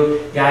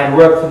you, God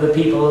work through the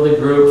people of the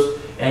groups,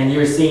 and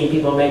you're seeing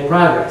people make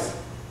progress.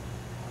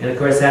 And of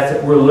course, that's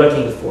what we're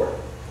looking for.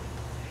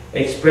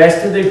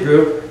 Express to the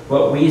group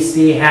what we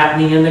see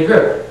happening in the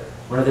group.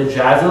 One of the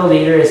jobs of the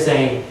leader is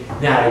saying,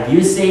 now, did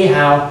you see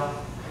how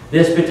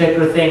this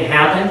particular thing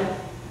happened?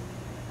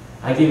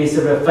 I'll give you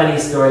sort of a funny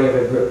story of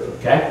a group,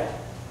 okay?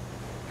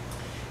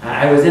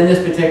 I was in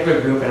this particular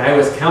group, and I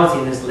was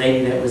counseling this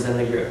lady that was in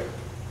the group.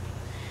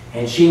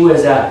 And she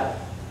was a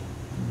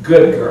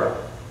good girl.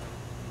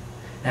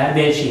 That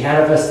meant she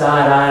had a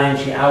facade on, and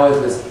she always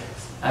was,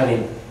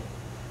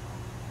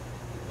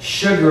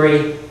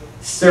 sugary,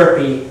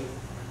 syrupy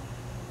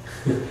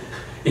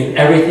in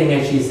everything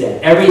that she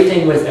said.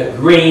 Everything was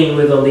agreeing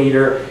with the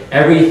leader.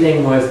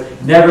 Everything was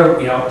never,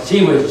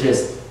 she was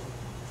just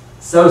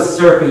so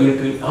syrupy you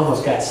could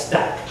almost got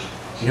stuck.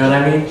 You know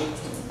what I mean?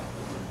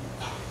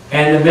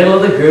 And in the middle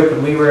of the group,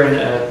 and we were in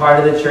a part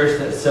of the church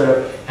that sort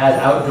of has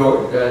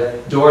outdoor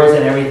doors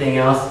and everything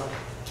else,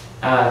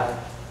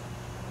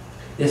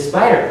 this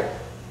spider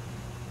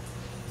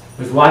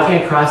was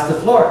walking across the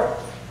floor.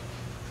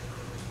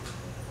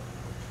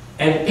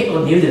 And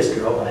people knew this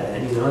girl by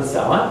then, you know, and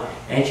so on.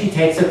 And she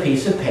takes a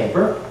piece of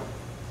paper,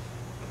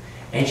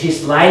 and she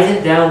slides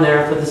it down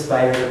there for the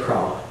spider to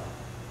crawl on.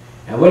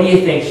 And what do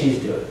you think she's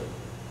doing?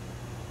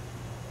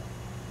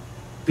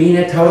 Being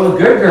a total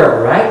good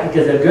girl, right?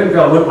 Because a good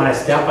girl wouldn't want to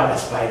step on a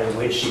spider,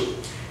 would she?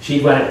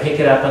 She'd want to pick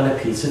it up on the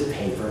piece of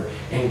paper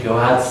and go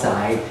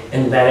outside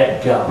and let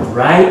it go,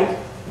 right?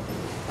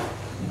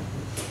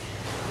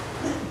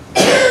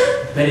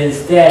 But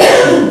instead,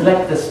 she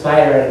flicked the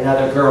spider at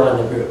another girl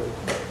in the group.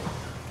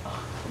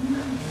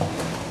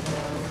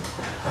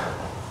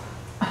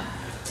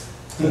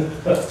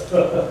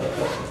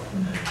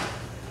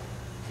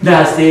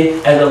 Now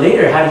see, as a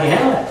leader, how do you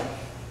handle it?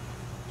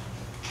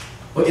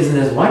 Well, isn't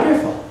this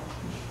wonderful?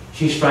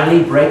 She's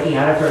finally breaking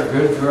out of her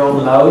good girl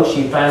mode.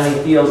 She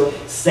finally feels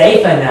safe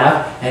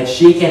enough that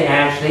she can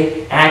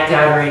actually act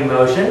out her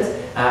emotions.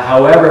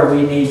 However,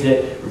 we need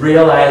to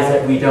realize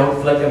that we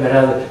don't flick them at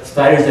other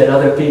spiders at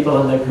other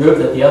people in the group,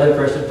 that the other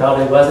person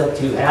probably wasn't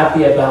too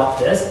happy about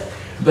this.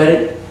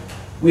 But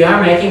we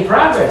are making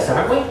progress,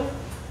 aren't we?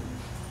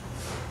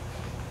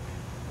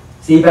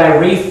 See, by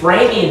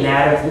reframing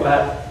that,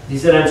 you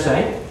see what I'm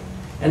saying?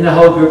 And the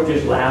whole group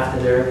just laughed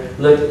and they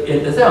looked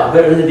in the zone.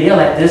 But it was a deal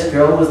that this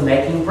girl was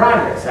making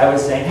progress. I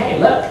was saying, hey,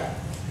 look,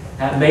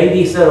 that may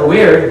be sort of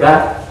weird,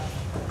 but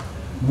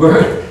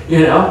we're,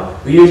 you know,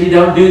 we usually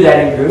don't do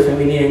that in groups, and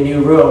we need a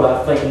new rule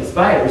about flicking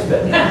spiders.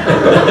 But,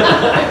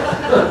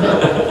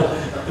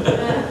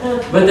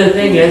 but the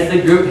thing is,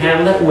 the group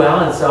handled it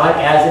well and saw it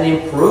as an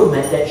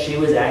improvement that she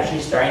was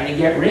actually starting to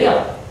get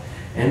real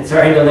and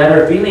starting to let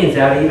her feelings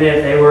out, even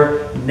if they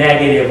were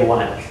negative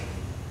ones.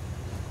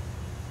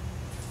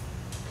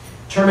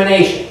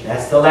 Termination,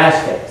 that's the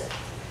last phase.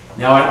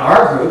 Now in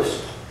our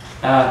groups,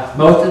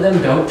 most of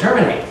them don't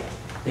terminate.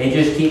 They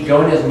just keep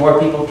going as more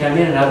people come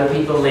in and other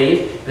people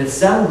leave. But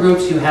some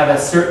groups, you have a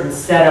certain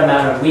set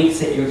amount of weeks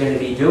that you're going to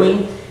be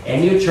doing,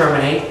 and you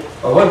terminate.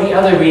 Or what would be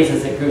other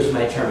reasons that groups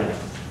might terminate?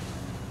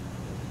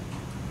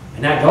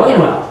 They're not going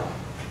well.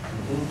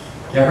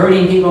 They're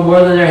hurting people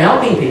more than they're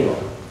helping people.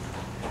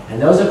 And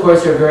those, of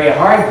course, are very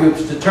hard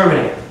groups to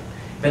terminate.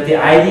 But the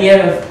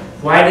idea of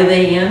why do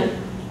they end?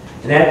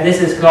 And that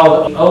this is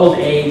called old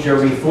age or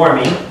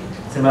reforming,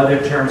 some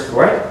other terms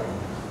for it.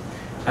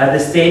 The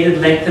stated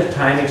length of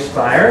time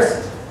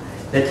expires.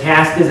 The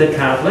task is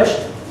accomplished.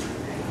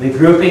 The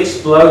group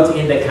explodes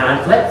into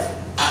conflict.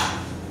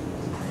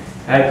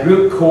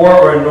 Group core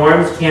or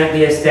norms can't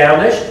be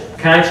established.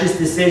 Conscious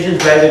decisions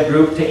by the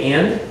group to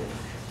end.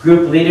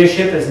 Group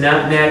leadership is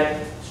not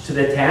met to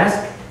the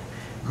task.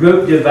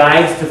 Group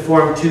divides to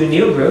form two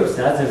new groups.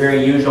 Now, that's a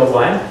very usual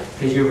one,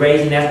 because you're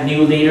raising up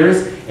new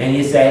leaders, and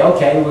you say,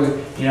 okay,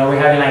 we're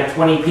having like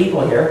 20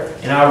 people here,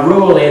 and our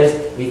rule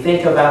is we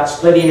think about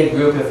splitting a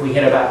group if we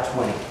hit about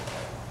 20.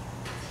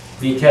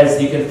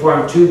 Because you can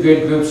form two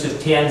good groups of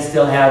 10,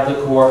 still have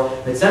the core,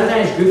 but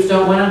sometimes groups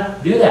don't want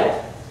to do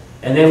that.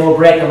 And then we'll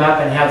break them up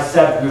and have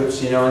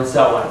subgroups, and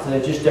so on. So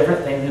they're just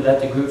different things. We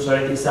let the group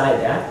sort of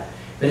decide that.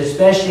 But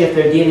especially if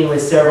they're dealing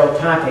with several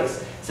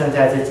topics,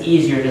 sometimes it's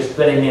easier to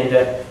split them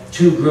into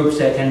two groups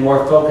that can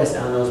more focus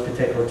on those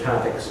particular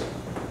topics.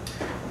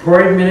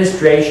 Poor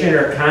administration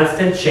or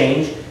constant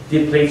change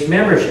depletes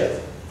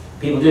membership.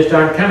 People just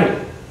aren't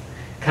coming.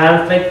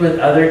 Conflict with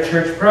other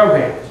church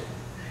programs.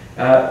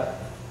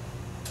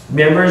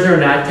 Members are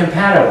not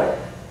compatible.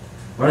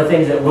 One of the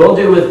things that we'll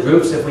do with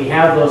groups, if we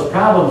have those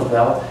problems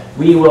though,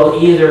 we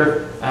will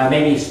either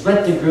maybe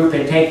split the group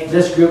and take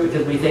this group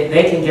because we think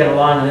they can get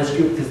along, and this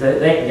group because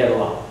they can get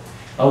along.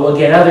 Or we'll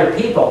get other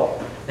people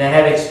that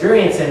have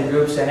experience in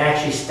groups and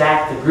actually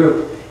stack the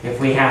group if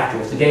we have to.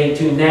 If it's getting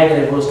too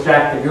negative, we'll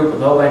stack the group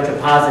with a whole bunch of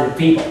positive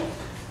people,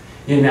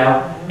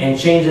 and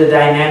change the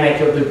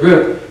dynamic of the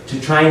group to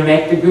try and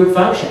make the group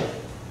function.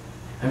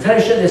 I'm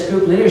trying to show this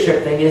group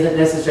leadership thing isn't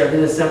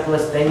necessarily the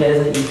simplest thing. It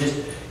isn't you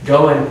just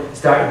go and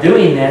start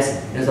doing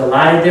this. There's a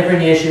lot of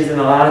different issues and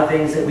a lot of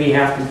things that we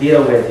have to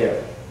deal with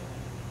here.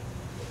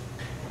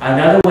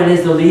 Another one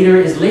is the leader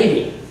is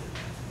leaving.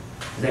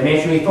 As I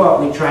mentioned before,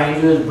 what we try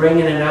and do is bring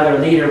in another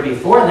leader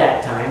before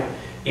that time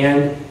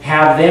and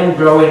have them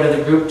grow into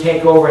the group,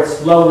 take over it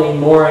slowly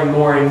more and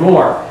more and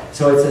more.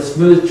 So it's a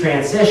smooth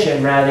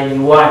transition rather than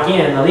you walk in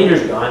and the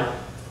leader's gone.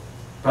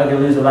 Probably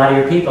going to lose a lot of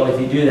your people if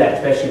you do that,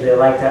 especially if they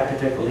like that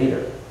particular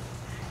leader.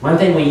 One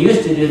thing we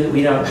used to do that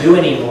we don't do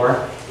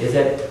anymore is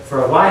that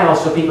for a while,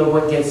 so people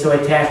wouldn't get so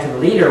attached to the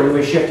leader, we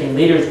were shifting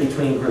leaders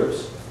between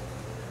groups.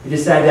 We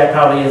decided that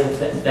probably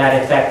isn't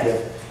that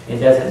effective and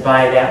doesn't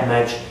buy that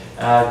much.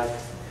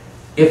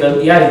 If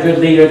you have a good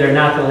leader, they're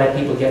not going to let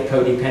people get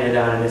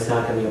codependent on them. It's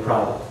not going to be a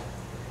problem.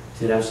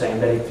 See what I'm saying?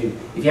 But if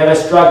you have a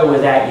struggle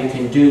with that, you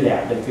can do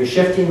that. But if you're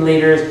shifting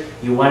leaders,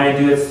 you want to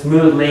do it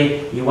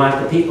smoothly. You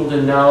want the people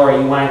to know, or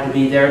you want it to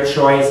be their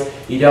choice.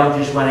 You don't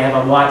just want to have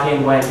them walk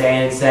in one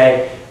day and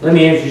say, let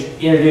me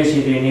introduce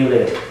you to your new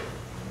leader.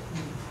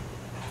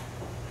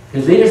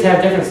 Because leaders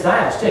have different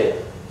styles too.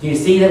 You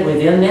see that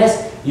within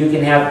this, you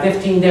can have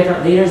 15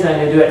 different leaders, and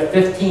I'm going to do it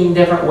 15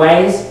 different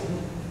ways,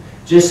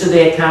 just so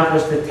they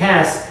accomplish the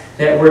task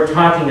that we're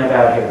talking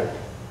about here.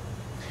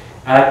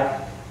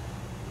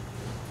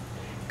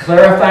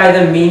 Clarify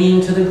the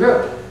meaning to the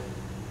group.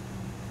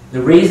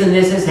 The reason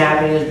this is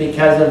happening is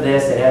because of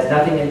this. It has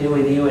nothing to do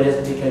with you. It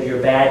isn't because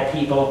you're bad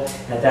people,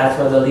 that that's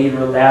why the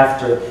leader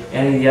left, or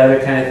any of the other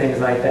kind of things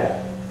like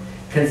that.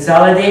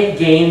 Consolidate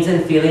gains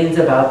and feelings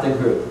about the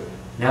group.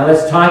 Now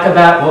let's talk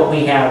about what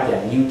we have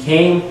then. You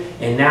came,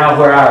 and now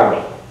where are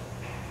we?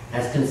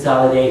 That's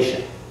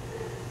consolidation.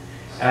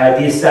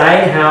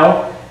 Decide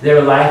how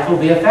their life will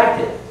be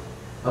affected.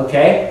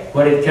 Okay?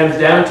 What it comes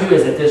down to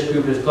is that this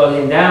group is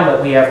closing down,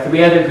 but we have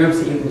 3 other groups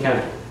that you can come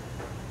to.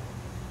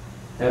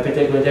 At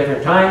particular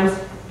different times.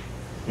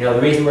 You know,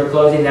 the reason we're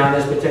closing down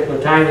this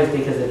particular time is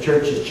because the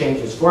church has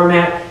changed its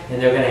format,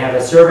 and they're going to have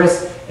a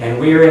service, and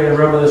we're in the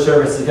room where the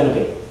service is going to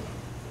be.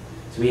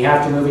 So we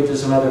have to move it to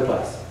some other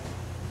place.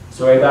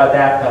 Sorry about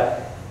that,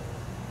 but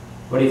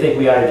what do you think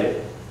we ought to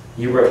do?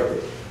 You work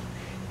with it.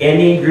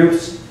 Ending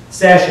groups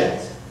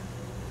sessions.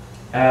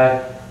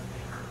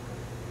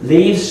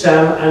 Leave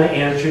some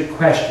unanswered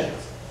questions.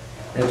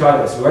 We're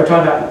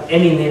talking about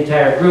ending the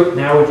entire group.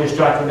 Now we're just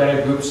talking about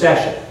a group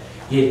session.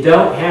 You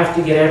don't have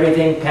to get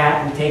everything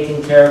pat and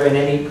taken care of in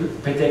any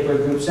particular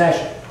group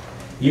session.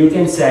 You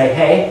can say,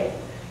 hey,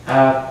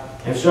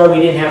 I'm sorry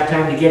we didn't have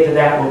time to get to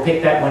that. We'll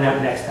pick that one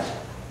up next time.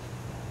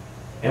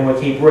 And we'll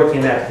keep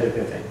working that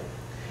particular thing.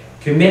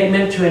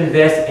 Commitment to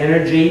invest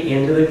energy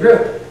into the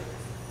group.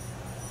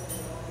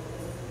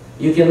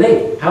 You can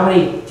leave. How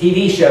many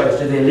TV shows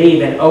do they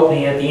leave an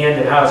opening at the end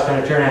of how it's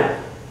going to turn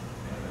out?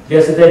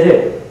 Guess what they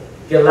do?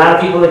 Get a lot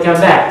of people to come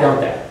back, don't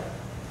they?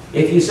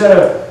 If you sort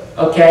of,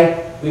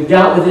 okay, we've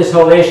dealt with this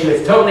whole issue,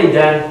 it's totally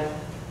done,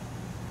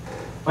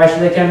 why should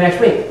they come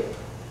next week?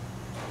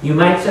 You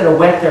might sort of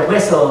wet their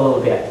whistle a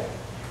little bit.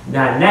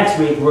 Now, next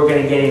week, we're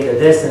going to get into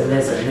this and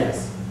this and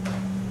this.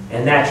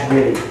 And that's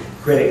really a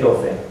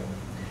critical thing.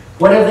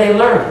 What have they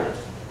learned?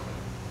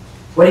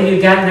 What have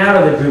you gotten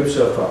out of the group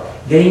so far?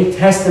 Getting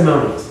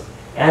testimonies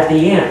at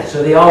the end.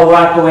 So they all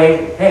walk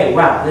away, hey,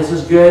 wow, this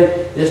is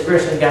good. This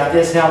person got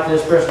this help.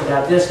 This person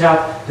got this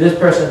help. This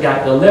person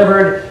got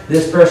delivered.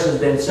 This person's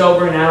been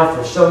sober now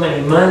for so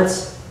many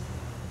months.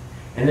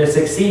 And they're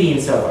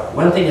succeeding so far.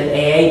 One thing that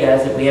AA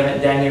does that we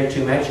haven't done here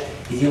too much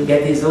is you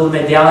get these little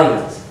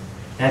medallions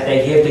that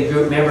they give to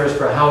group members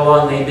for how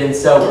long they've been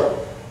sober.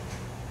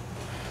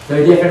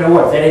 They're different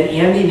awards. At an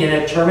ending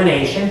and a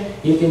termination,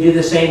 you can do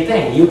the same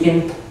thing. You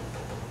can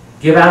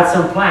give out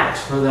some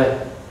plaques for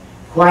the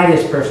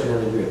quietest person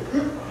in the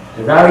group,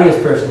 the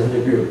rowdiest person in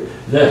the group,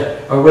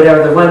 or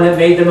whatever, the one that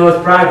made the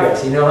most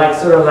progress. You know, like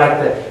sort of like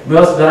the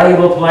most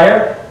valuable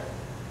player.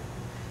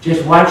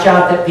 Just watch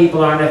out that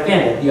people aren't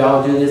offended. You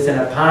all do this in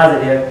a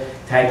positive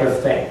type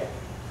of thing.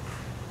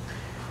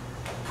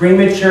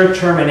 Premature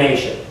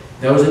termination.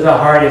 Those are the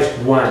hardest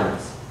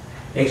ones.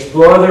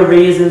 Explore the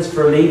reasons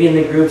for leaving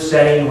the group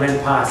setting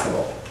when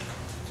possible.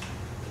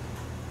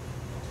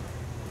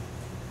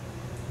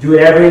 Do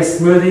it as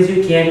smooth as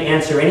you can.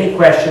 Answer any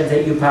questions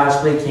that you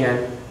possibly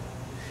can.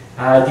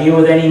 Deal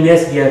with any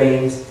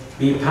misgivings.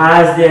 Be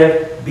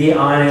positive. Be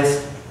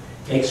honest.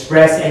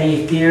 Express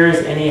any fears,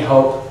 any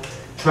hope.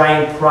 Try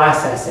and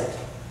process it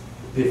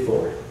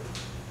before.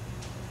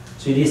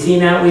 So do you see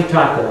now what we've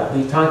talked about?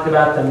 We've talked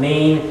about the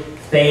main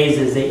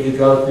phases that you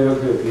go through a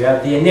group. You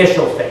have the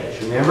initial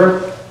phase,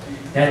 remember?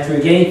 That's where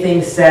you're getting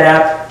things set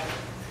up.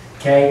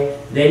 Okay?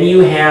 Then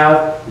you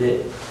have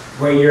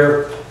where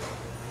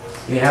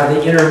you have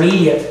the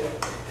intermediate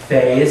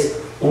phase,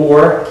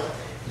 or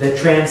the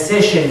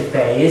transition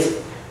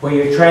phase, where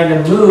you're trying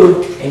to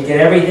move and get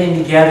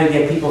everything together,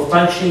 get people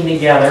functioning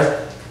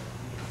together,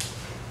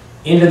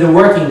 into the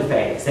working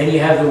phase. Then you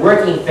have the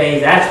working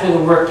phase. That's where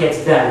the work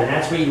gets done, and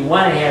that's where you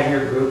want to have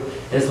your group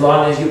as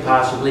long as you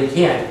possibly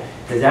can,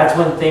 because that's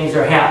when things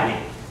are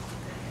happening.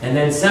 And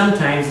then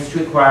sometimes it's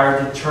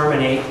required to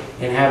terminate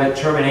and have a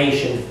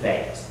termination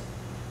phase.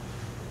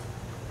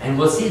 And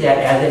we'll see that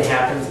as it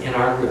happens in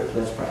our group.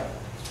 Let's pray.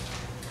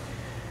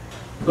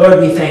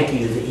 Lord, we thank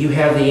you that you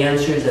have the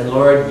answers, and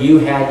Lord, you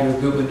had your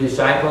group of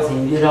disciples,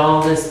 and you did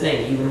all this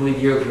thing, even with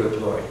your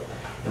group, Lord.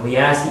 And we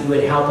ask that you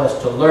would help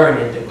us to learn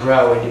and to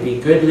grow and to be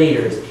good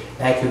leaders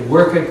that could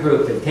work a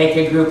group and take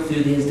a group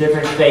through these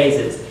different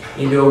phases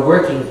into a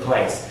working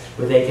place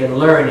where they can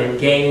learn and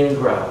gain and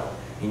grow.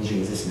 In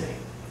Jesus' name.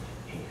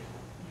 Amen.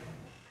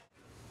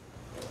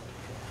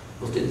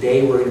 Well,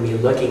 today we're going to be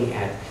looking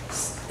at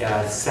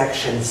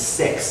section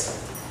 6.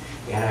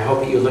 And I hope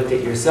that you looked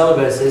at your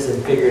syllabuses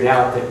and figured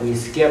out that we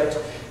skipped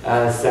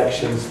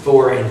sections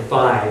 4 and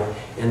 5.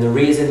 And the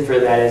reason for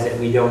that is that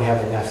we don't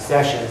have enough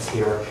sessions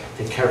here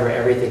to cover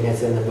everything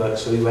that's in the book,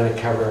 so we want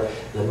to cover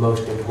the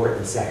most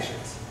important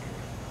sections.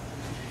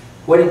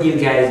 What did you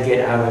guys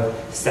get out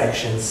of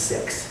section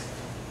 6?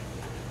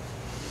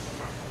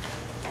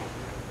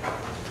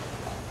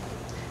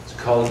 It's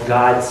called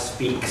God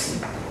Speaks.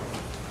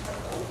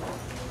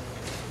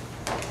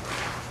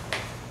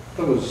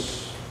 That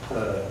was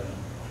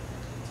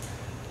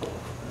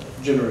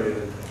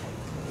generated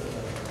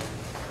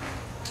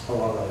a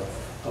lot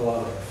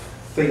of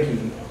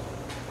thinking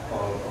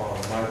on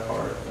my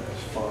part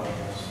as far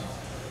as,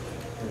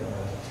 you know,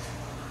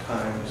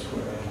 times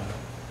when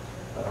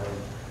I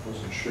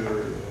wasn't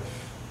sure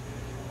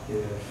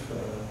if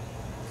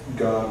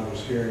God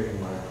was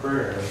hearing my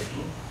prayers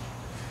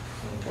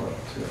and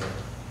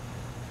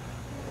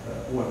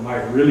what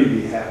might really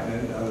be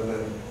happening, other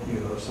than, you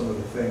know, some of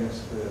the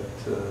things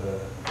that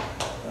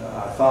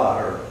I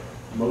thought, or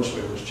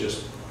mostly was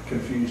just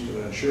confused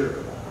and unsure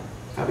about.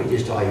 Probably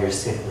just all your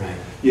sin, right?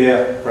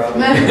 Yeah,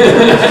 probably. I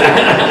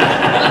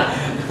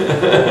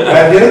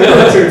did it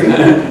to you.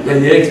 They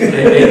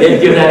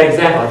did give that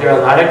example. There are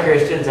a lot of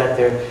Christians out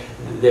there,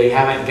 they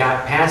haven't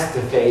got past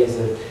the phase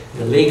of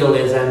the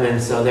legalism,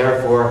 and so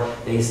therefore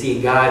they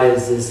see God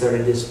as this sort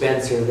of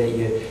dispenser that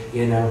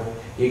you know,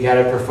 you got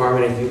to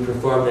perform, and if you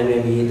perform, then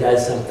maybe He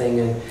does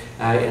something,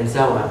 and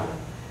so on.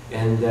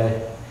 And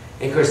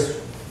of course,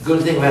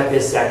 good thing about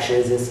this section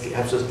is this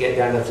helps us get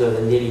down to sort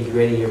of the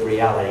nitty-gritty of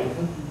reality.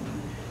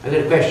 I've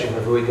got a question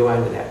before we go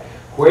on to that.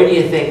 Where do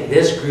you think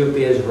this group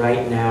is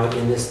right now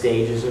in the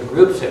stages of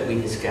groups that we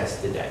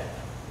discussed today?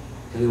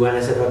 Do we want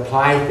to sort of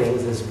apply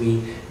things as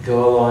we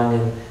go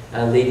along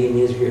and leading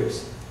these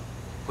groups?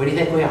 What do you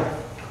think we are?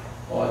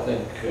 Well, I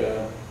think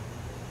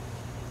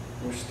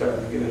we're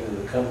starting to get into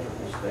the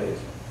comfortable stage.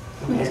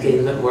 It's getting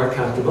a little more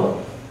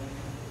comfortable.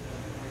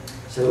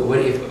 So what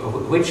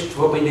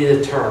would be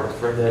the term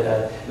for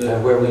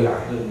where we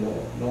are? The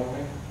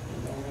norming.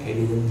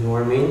 Maybe the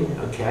norming,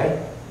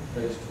 okay.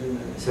 Phase 2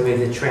 maybe. So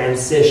maybe the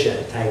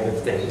transition type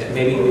of thing. That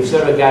maybe we've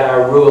sort of got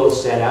our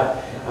rules set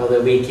up,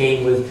 although we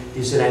came with,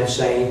 you see what I'm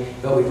saying,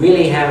 but we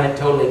really haven't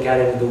totally got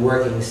into the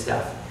working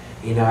stuff.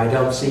 You know, I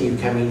don't see you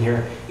coming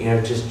here, you know,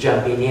 just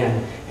jumping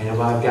in, and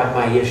well, I've got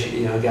my issue,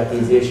 you know, I've got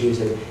these issues,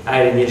 and I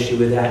had an issue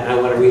with that, and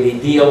I want to really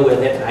deal with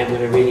it, and I'm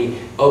going to really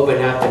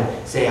open up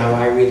and say how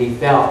I really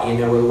felt. You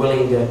know, we're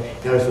willing to,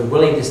 notice we're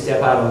willing to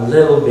step out a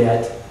little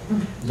bit,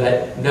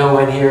 but no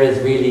one here is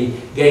really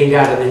getting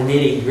down to the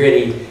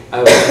nitty-gritty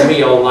of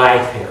real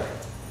life here.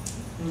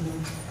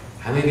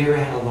 How many of you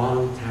ever had a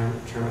long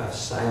term of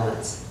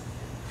silence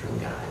from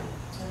God?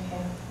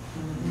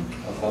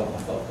 I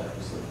thought that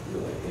was a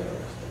really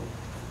interesting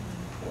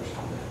portion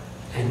of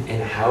that.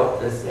 And how,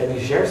 have you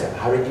shared some?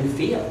 How did you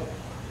feel?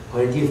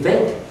 What did you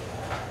think?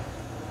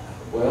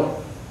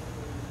 Well,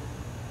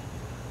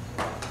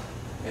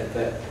 at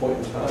that point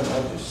in time,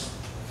 I just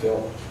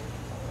felt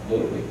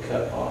literally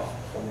cut off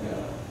from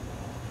God.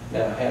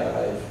 Now, had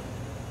I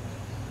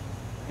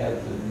had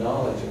the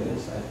knowledge and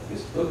insight that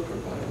this book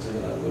provides, and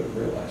then I would have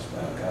realized,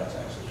 wow, God's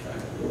actually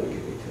trying to really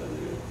get me to a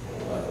new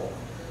level.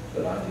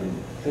 But I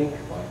didn't think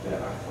like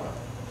that. I thought,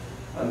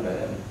 I'm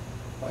bad,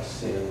 I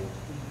sin,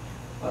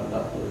 I'm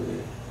not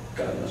worthy,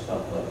 God must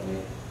not love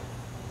me.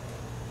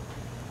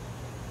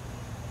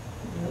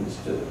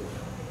 Instead of,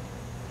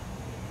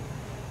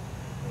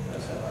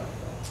 that's how I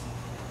felt.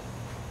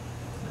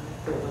 I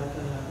felt like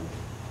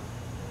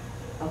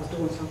I was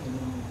doing something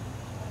wrong.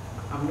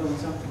 I'm doing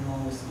something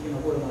wrong. You know,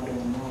 what am I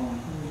doing wrong?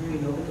 You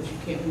know, because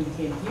when you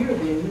can't hear,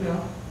 then, you know,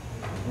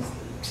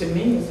 to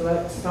me, it's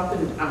like something,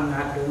 I'm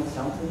not doing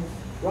something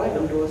right.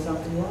 I'm doing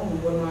something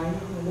wrong. What am I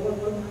doing? Lord,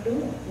 what am I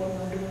doing? What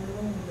am I doing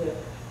wrong? That,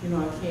 you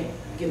know, I can't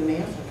get an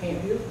answer. I can't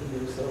hear from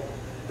you. So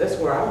that's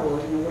where I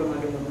was. You know, what am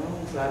I doing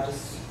wrong? So I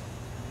just,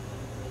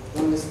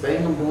 on this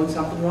thing, I'm doing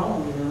something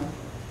wrong, you know.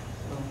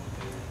 So.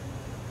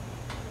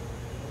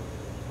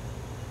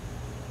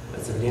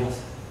 That's something else.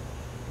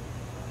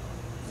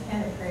 I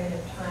had a period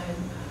of time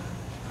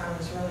I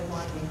was really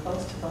walking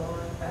close to the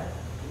Lord, but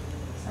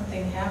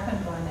something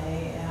happened one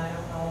day, and I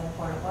don't know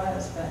what it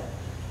was, but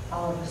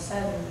all of a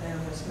sudden there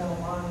was no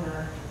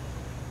longer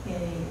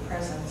any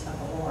presence of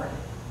the Lord.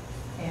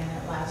 And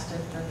it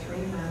lasted for 3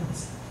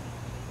 months,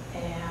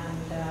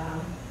 and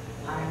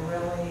I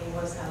really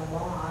was at a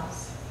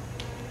loss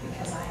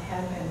because I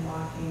had been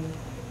walking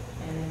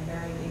in a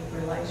very deep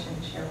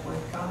relationship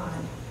with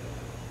God.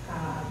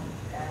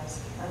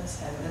 As Ed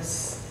said,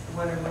 this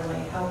would have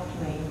really helped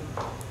me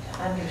to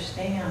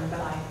understand,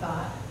 but I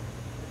thought,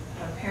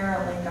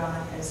 apparently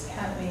God has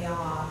cut me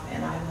off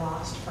and I'm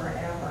lost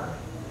forever.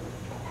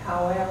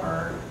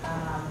 However,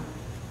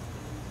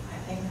 I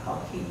think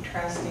I'll keep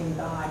trusting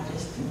God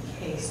just in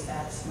case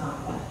that's not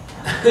what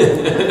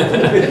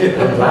happened.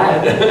 I'm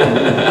glad.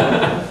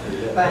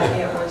 But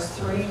it was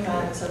 3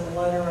 months of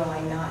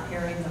literally not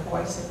hearing the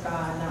voice of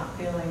God, not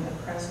feeling the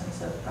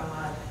presence of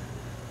God.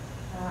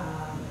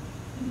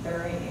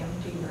 Very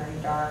empty, very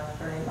dark,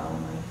 very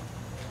lonely.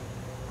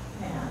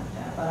 And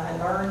but I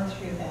learned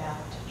through that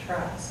to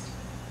trust.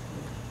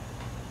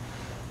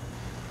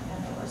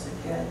 And it was a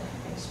good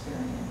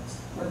experience.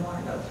 Wouldn't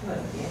want to go through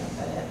it again,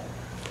 but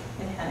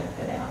it had a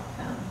good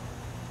outcome.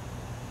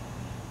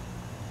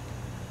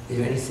 Is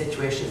there any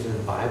situations in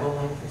the Bible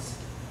like this?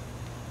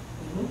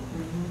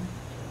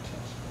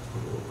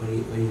 What do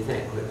you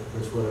think?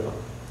 What's one of them?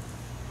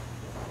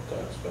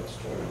 Talks about the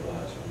story of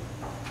Elijah.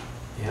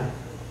 Yeah.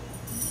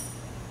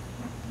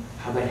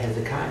 How about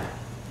Hezekiah?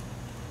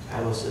 The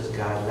Bible says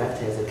God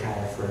left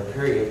Hezekiah for a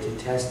period to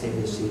test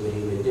him to see what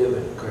he would do.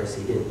 And of course,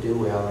 he didn't do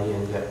well. He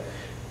ended up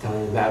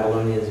telling the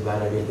Babylonians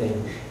about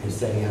everything and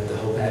setting up the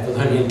whole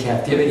Babylonian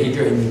captivity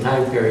during the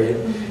time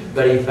period.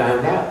 But he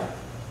found out.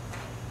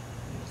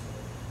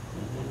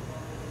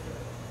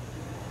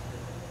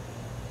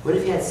 What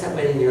if you had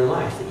somebody in your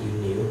life that you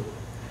knew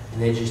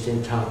and they just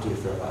didn't talk to you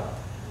for a while?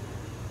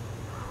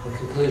 What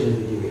conclusions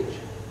would you reach?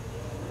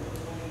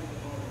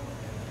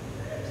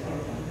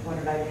 What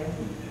did I do?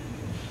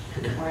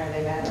 Why are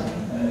they mad at me?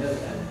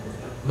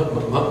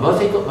 Most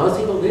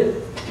people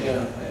do.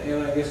 Yeah,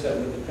 and I guess that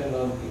would depend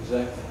on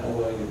exactly how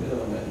well you do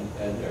them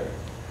and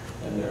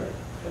their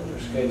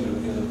schedule,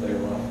 because if they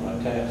were off my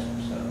task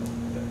or something.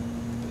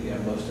 But yeah,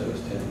 most of us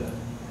tend to,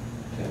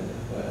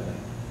 well, they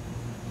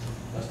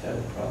must have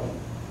a problem.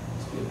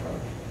 Must be a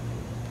problem.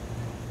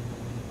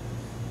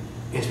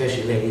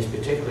 Especially ladies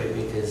particularly,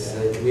 because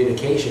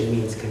communication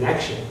means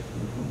connection,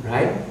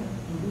 right?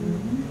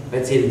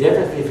 But see, the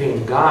difference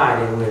between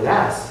God and with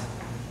us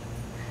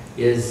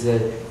is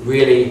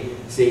really,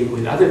 see,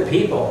 with other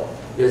people,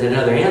 there's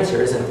another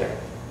answer, isn't there?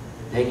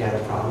 They got a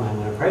problem, I'm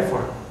going to pray for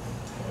them.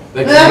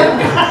 But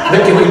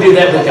can we do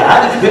that with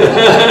God?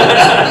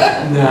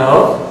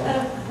 No.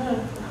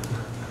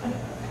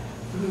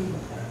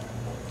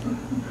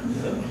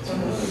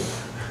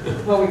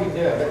 Well, we can do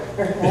it,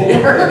 but it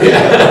won't work.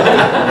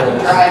 We'll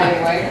try it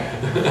anyway.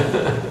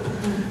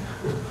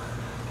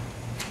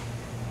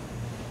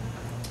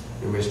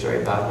 Remember a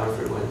story Bob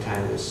Mumford one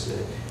time was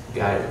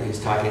God, he was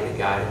talking to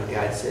God, and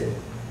God said,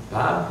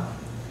 Bob,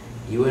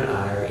 you and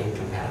I are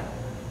incompatible.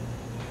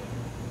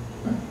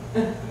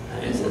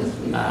 And he says,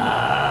 and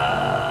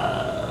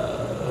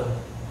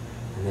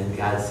then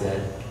God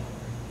said,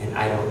 and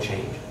I don't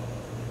change.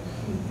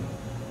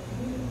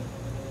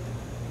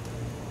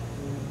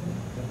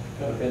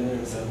 I've been there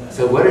and done that.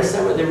 So what are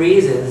some of the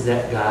reasons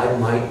that God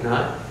might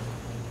not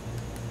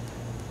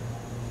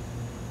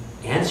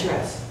answer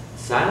us?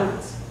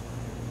 Silence.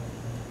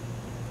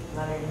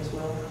 Not in his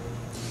will.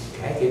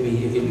 Okay,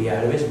 it could be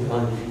out of his will.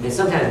 And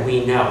sometimes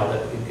we know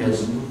that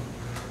because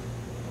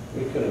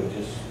We could have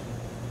just,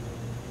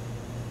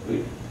 I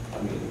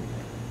mean,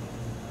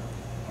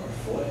 our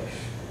flesh,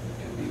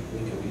 we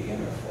could be in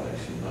our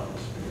flesh and not in the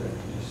spirit.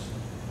 Just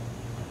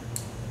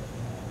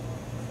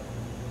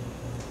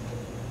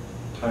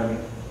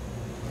Timing.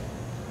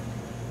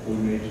 We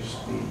may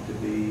just need to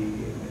be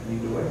in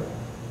either way.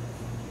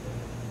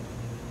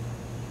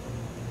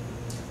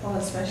 Well,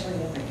 especially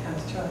if it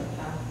comes to a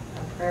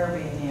prayer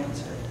being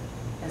answered,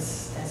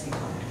 as he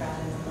talked about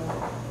in the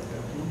book.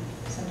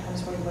 Sometimes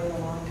we wait a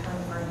long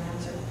time for an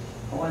answer.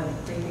 One of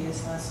the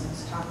previous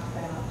lessons talked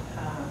about,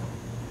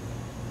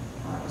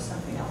 well, it was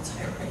something else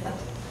I read,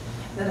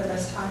 that it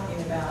was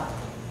talking about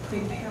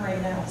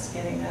preparing us,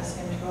 getting us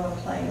into a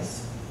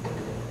place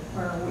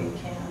where we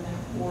can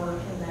work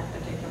in that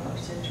particular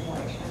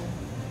situation.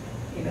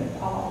 Even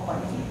Paul,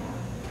 when he had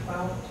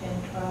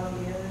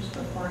 12 years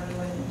before he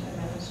went into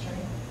ministry.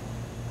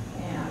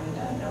 And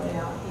no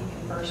doubt he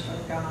conversed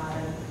with God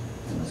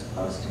and was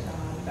close to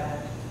God, but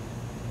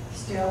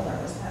still there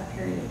was that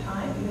period of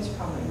time. He was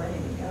probably ready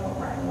to go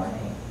right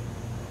away,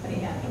 but he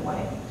had to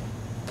wait.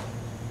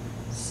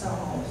 So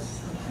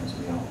sometimes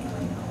we don't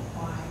really know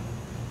why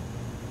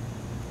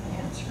the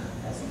answer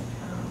doesn't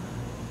come.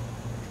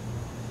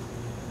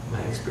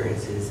 my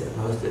experience is that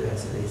most of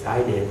us, at least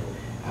I did,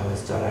 I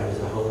always thought I was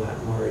a whole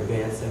lot more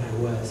advanced than I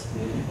was.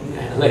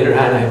 And later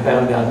on I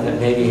found out that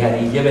maybe had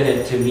he given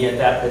it to me at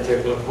that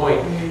particular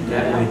point,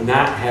 that would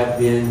not have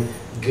been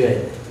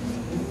good.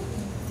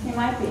 He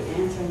might be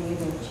answering you,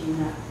 but you're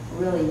not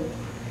really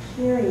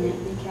hearing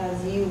it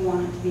because you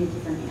want it to be a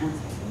different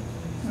answer.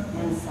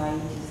 And so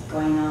you're just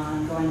going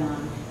on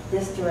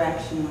this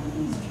direction when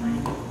he's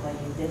trying to play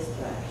you this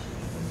direction.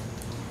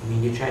 I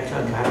mean, you try to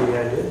tell God we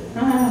gotta do it.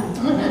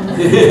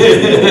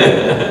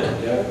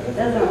 It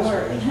doesn't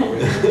work. You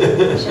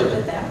should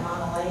put that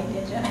Model A,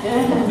 did you?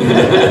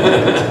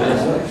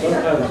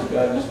 Sometimes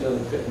God just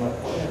doesn't fit my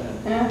plan.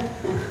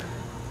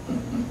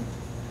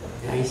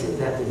 Yeah, he says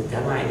that the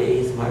dumb idea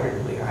is smarter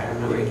than we are. I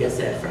don't know where he gets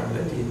that from,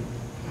 but he,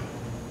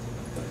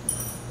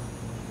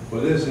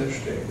 Well, it is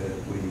interesting that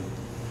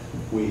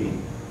we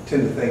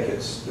tend to think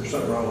there's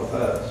something wrong with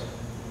us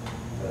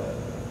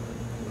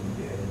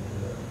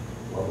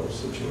in all those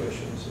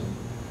situations.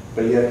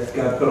 But yet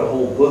God put a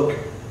whole book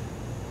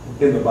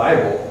in the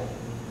Bible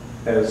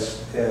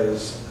as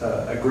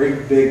a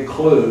great big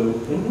clue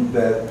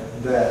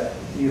that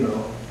you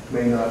know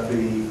may not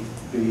be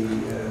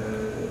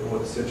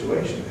what the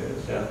situation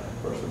is. Yeah.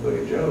 Of course, the book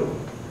of Job.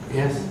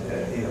 yes.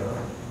 You know,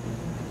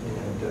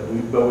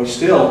 and but we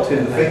still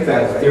tend to think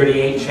that way.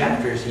 38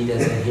 chapters he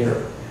doesn't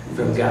hear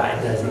from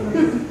God, does he?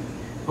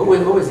 What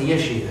was the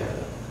issue there,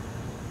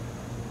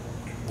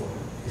 though?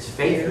 His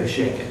faith was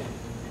shaken.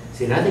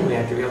 See, another thing we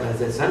have to realize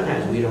that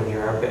sometimes we don't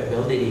hear, our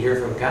ability to hear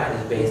from God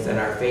is based on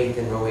our faith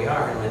and where we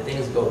are. And when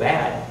things go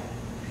bad,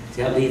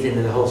 see, that leads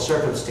into the whole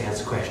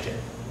circumstance question.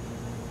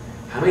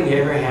 How many of you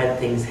ever had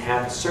things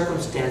happen,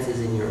 circumstances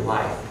in your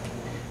life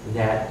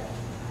that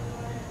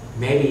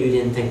maybe you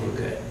didn't think were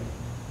good?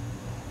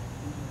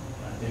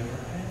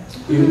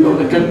 You know,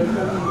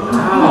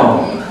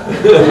 wow.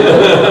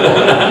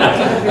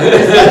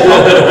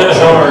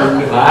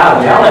 Charmed.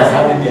 Wow, tell us,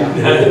 how did you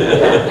do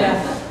that?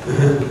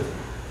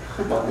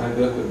 My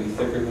book would be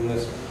thicker than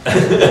this one.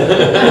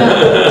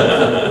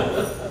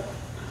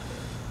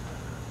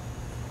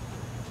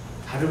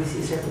 How do we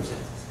see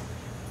circumstances?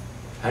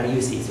 How do you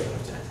see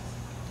circumstances?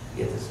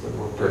 Get this a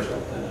little more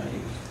personal. Than I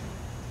used.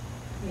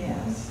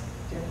 Yes,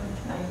 different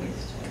than I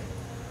used to.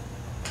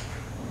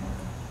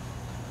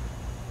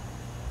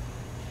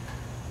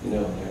 You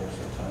know, there was a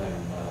time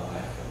in my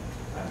life,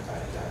 and it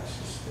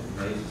just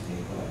amazes me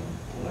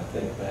when I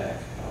think back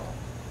how,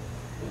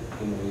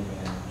 you know, even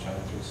in John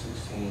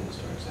 3:16, it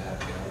starts out,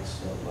 God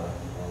so loved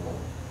the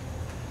world.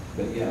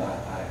 But yeah,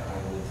 I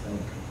would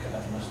think,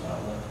 God must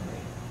not love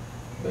me.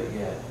 But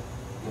yet,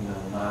 you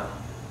know, not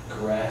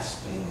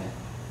grasping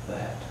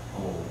that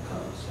whole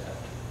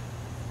concept.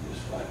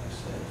 Just like you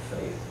said,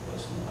 faith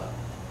was not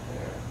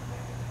there.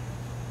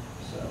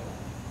 So,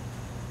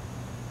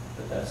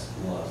 but that's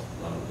a lot of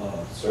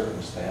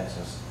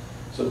circumstances.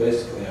 So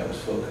basically, I was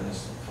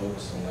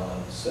focusing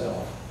on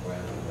self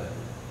rather than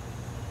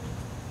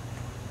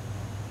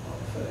on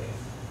faith.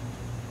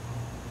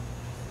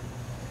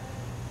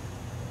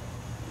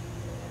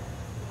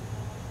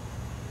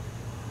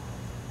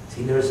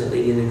 See, notice that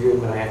leading the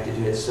group, what I have to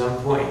do at some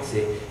point.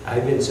 See,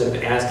 I've been sort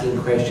of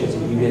asking questions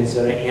and you've been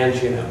sort of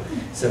answering them.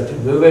 So to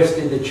move us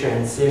through the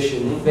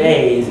transition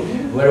phase,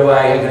 what am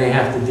I going to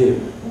have to do?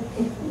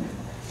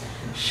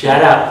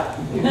 Shut up,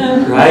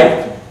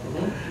 right?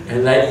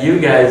 And let you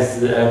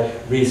guys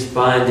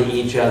respond to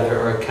each other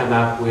or come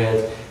up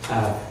with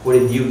what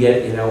did you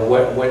get, you know,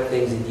 what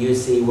things did you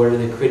see, what are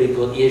the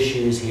critical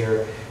issues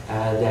here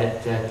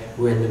that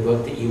were in the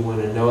book that you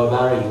want to know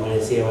about, or you want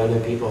to see how other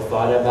people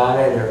thought about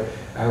it, or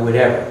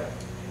whatever.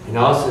 And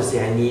also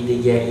say, I need to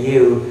get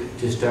you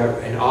to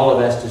start, and all of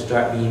us to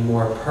start being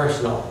more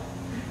personal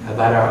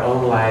about our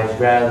own lives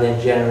rather than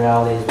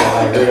generalities. Well,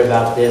 I heard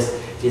about this.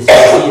 Do you see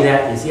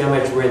that? Do you see how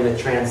much we're in the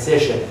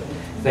transition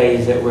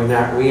phase, that we're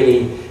not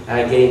really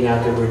getting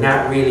out there? We're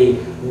not really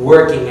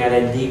working at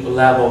a deep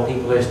level.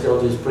 People are still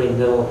just putting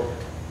little,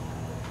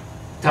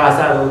 toss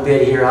out a little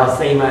bit here, I'll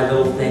say my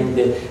little thing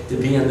to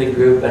be in the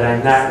group, but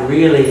I'm not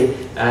really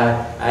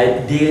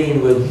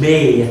dealing with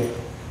me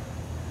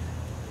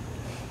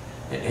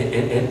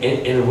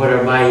and what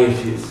are my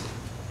issues.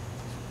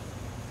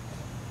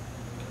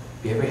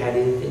 Have you ever had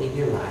anything in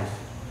your life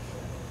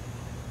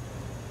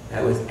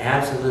that was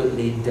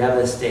absolutely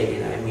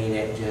devastating? I mean,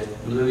 it just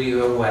blew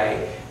you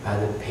away by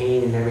the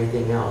pain and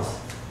everything else.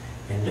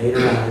 And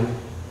later on,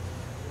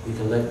 you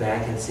can look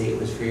back and see it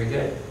was for your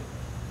good.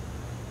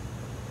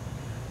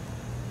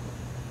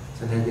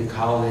 Sometimes we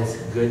call this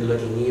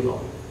good-looking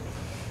evil.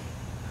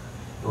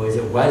 Because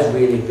it was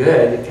really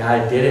good,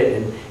 God did it,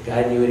 and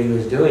God knew what He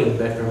was doing,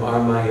 but from our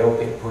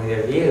myopic point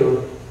of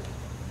view,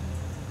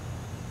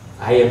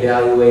 I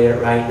evaluate it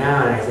right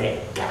now and I say,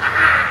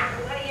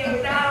 God, what are you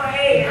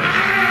doing?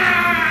 Ah!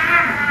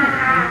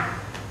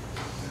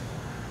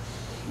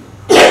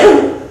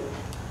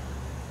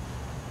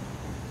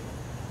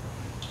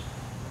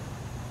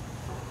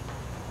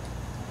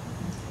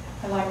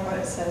 I like what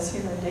it says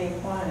here in day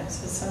 1. It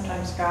says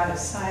sometimes God is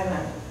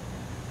silent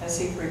as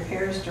He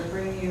prepares to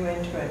bring you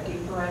into a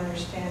deeper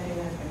understanding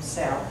of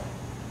Himself.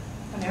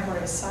 Whenever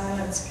His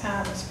silence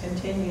comes,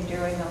 continue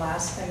doing the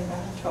last thing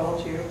God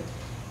told you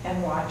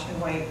and watch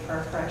and wait for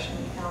a fresh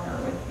encounter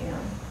with Him.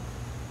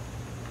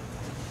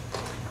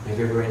 Have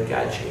you ever read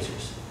God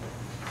Chasers?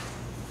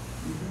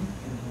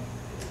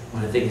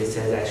 One of the things it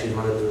says, actually,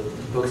 one of the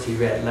books he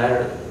read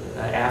later,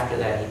 after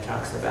that, he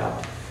talks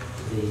about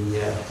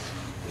the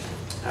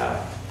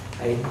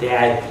a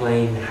dad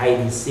playing hide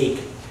and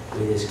seek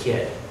with his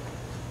kid.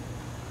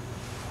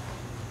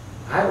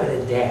 I would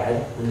a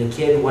dad, when the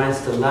kid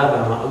wants to love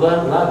on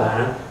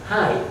him,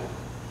 hide.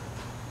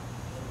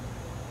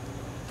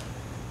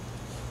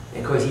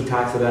 And of course, he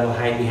talks about he'll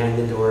hide behind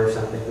the door or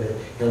something, but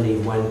he'll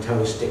leave one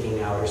toe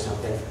sticking out or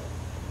something.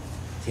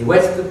 See,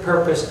 what's the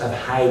purpose of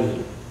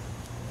hiding?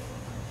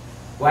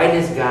 Why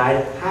does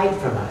God hide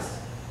from us?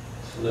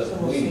 So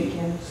that we see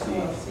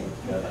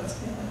God.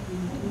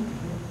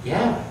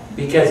 Yeah,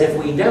 because if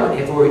we don't,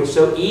 if we're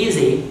so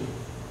easy,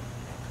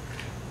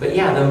 but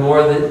yeah, the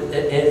more that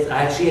it's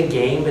actually a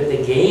game, but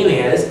the game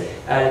is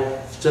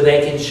so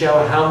they can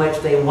show how much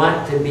they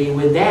want to be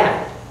with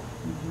Dad.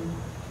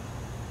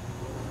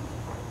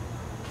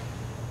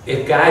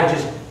 If God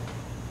just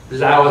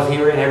was always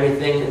here and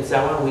everything and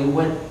so on, we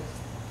wouldn't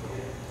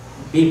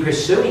be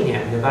pursuing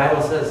Him. The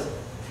Bible says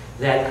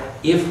that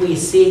if we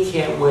seek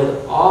Him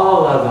with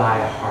all of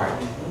our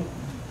heart,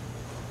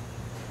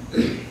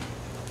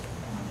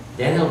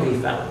 then He'll be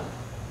found.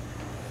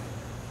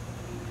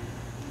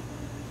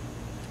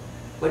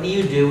 What do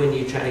you do when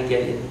you try to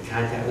get in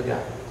contact with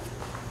God?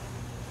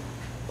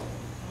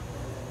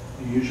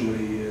 You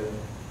usually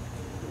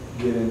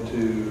get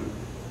into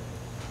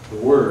the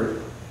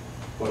Word,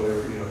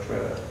 whatever, you know,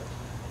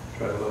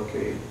 try to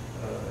locate in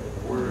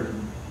the Word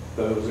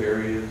those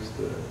areas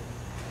that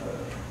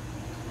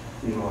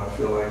you know, I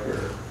feel like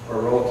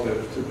are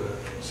relative to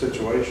the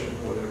situation,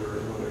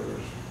 whatever's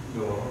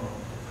going on.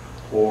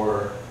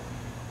 Or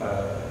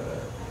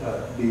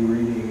be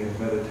reading and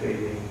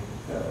meditating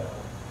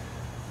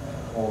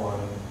on,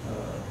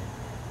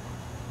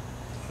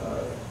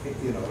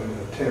 in an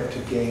attempt to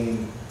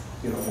gain,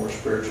 more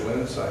spiritual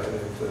insight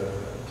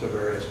into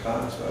various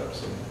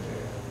concepts and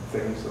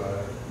things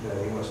that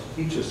he wants to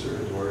teach us through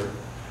his word.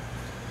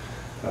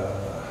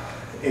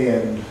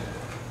 And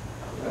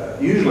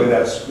usually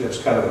that's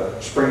kind of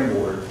a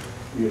springboard,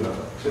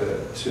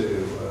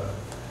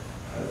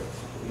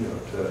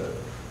 to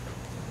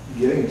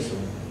getting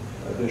some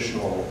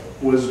additional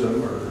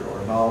wisdom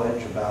or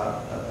knowledge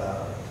about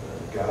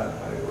God and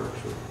how he works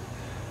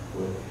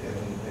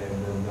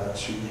and then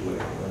that's usually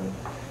when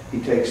he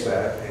takes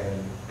that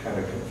and kind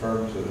of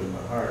confirms it in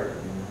my heart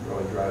and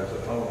really drives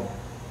it home.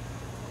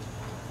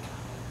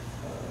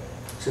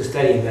 So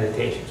study and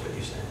meditation is what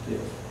you're saying? Yeah.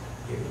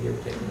 You're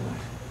taking a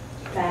life.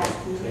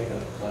 Fasting. Take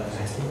up a class.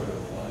 Fasting. Part of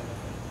life.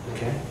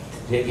 Okay.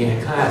 Taking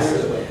a class,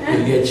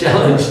 you get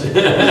challenged.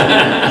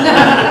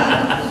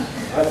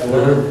 I've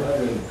learned,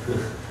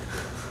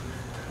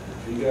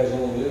 if you guys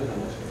only knew how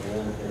much I've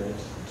learned here,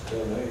 it's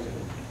still amazing.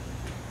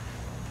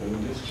 When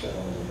you just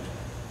challenge them.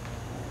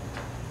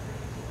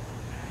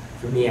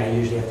 For me, I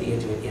usually have to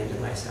get to an end of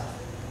myself.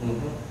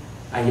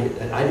 I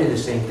do the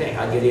same thing.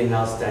 I'll get in and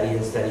I'll study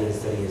and study and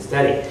study and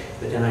study,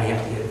 but then I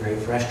have to get very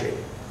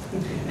frustrated.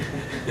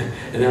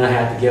 And then I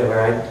have to get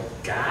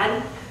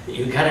God,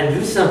 you got to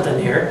do something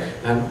here.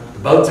 The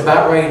boat's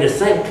about ready to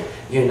sink.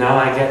 I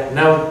got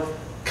no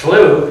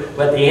clue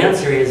what the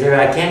answer is there.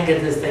 I can't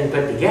get this thing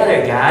put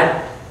together,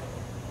 God.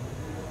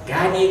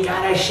 God, you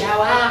got to show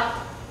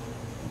up.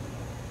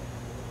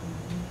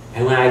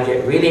 And when I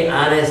get really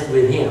honest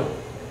with him,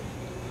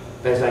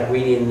 but it's like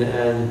reading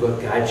the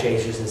book God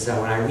Chasers and so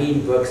on. When I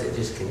read books that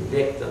just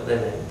convict the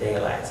living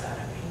daylights out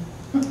of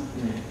me.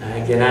 And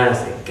I get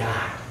honest with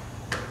God.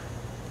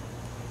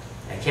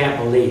 I can't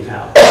believe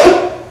how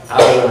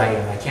old I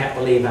am. I can't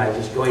believe I'm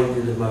just going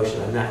through the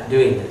motion. I'm not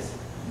doing this.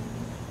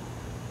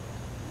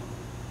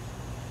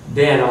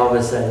 Then all of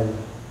a sudden,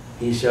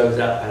 he shows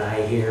up and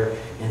I hear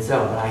and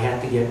so on. But I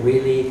have to get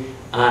really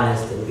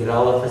honest and get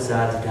all the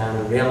facades down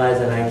and realize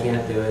that I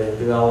can't do it and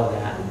do all of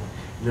that.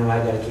 And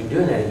I got to keep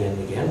doing that again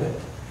and again, but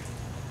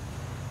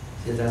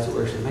see, that's what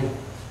works for me.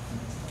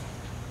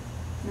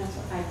 That's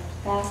what I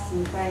fast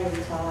and pray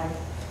until I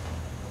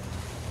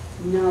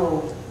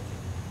know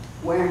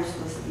where I'm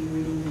supposed to be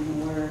reading in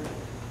the Word.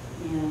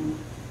 And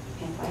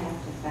if I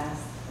have to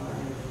fast for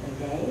a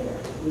day or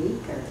a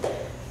week or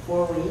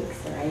 4 weeks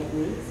or 8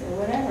 weeks or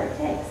whatever it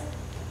takes,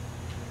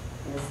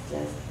 it's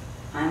just,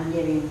 I'm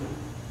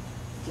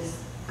just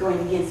going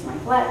against my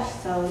flesh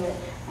so that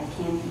I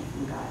can hear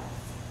from God.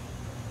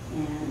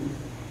 And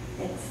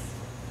it's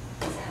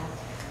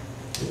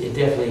helpful. It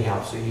definitely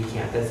helps, so you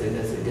can't. That's a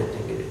good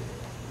thing to do.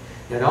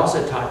 Now, it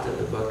also talked in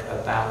the book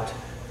about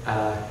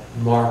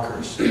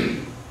markers.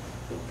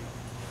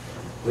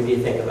 What do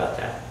you think about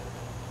that?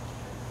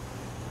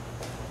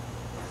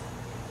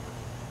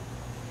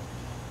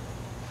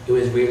 It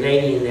was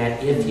relating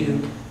that if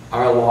you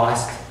are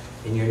lost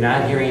and you're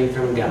not hearing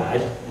from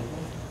God,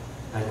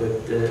 like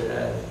what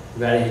the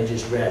Reiner had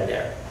just read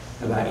there,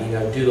 about,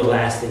 do the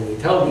last thing he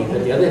told you.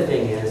 But the other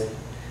thing is,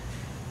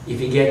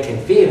 if you get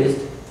confused,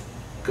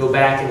 go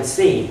back and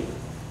see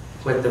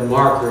what the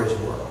markers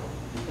were.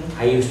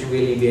 I used to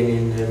really be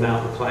into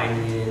mountain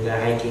climbing and into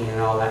hiking and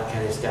all that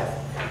kind of stuff.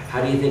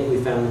 How do you think we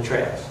found the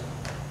trails?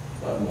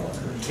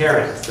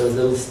 Cairns, those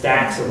little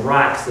stacks of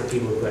rocks that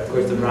people put. Of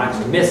course, the rocks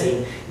are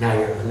missing. Now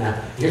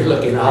you're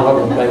looking all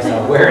over the place.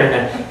 Where in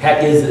the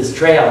heck is this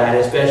trail at?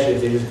 Especially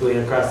if they're just going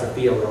across the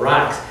field of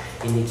rocks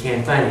and you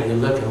can't find it. You're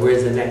looking,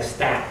 where's the next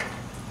stack?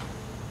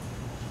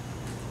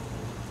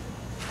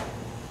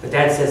 But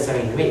that says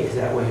something to me, because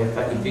that way,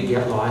 if you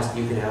get lost,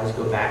 you can always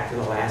go back to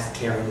the last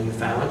cairn you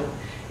found,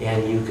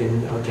 and you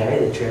can,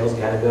 okay, the trail's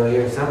got to go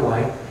here some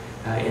way,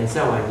 and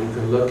so on. You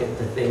can look at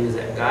the things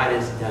that God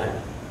has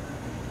done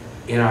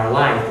in our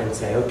life and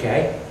say,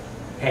 okay,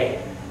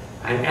 hey,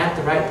 I'm at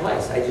the right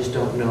place. I just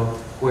don't know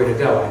where to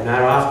go. I'm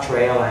not off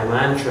trail, I'm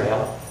on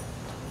trail.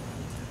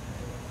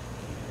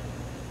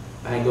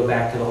 I go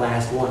back to the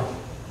last one.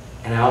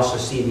 And I also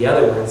see the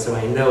other one, so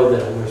I know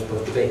that I'm where I'm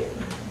supposed to be.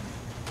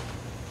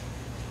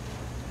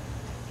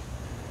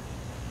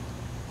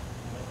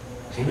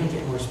 Can I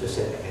get more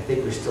specific? I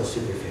think we're still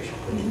superficial.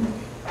 What do you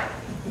think?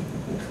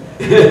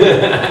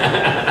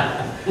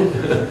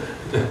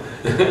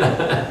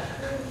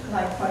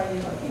 Like, what are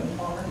you looking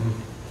for?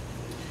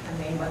 I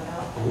mean,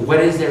 without... What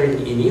is there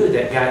in you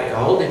that got a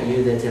hold of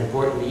you that's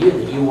important to you,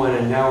 that you want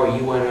to know or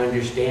you want to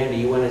understand or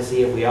you want to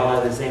see if we all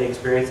have the same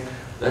experience?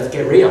 Let's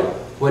get real.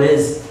 What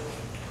is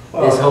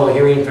this whole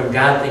hearing from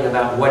God thing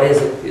about? What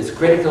is it is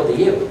critical to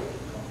you?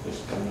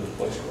 Just come to the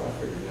place where I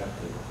figured out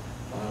that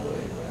my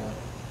way around.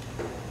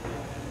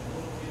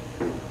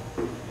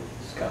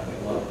 It's got me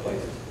a lot of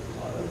places, a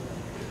lot of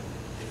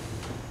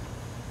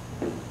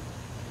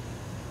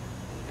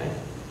Okay.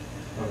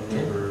 I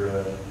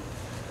remember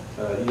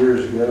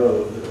years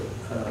ago,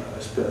 I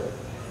spent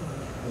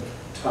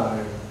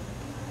time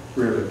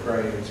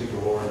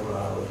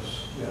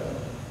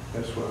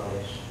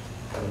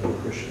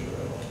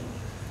devotion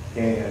to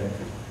the Lord. And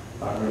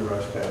I remember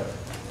I spent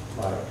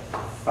like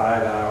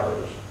 5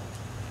 hours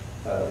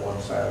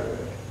one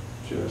Saturday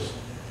just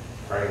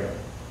praying,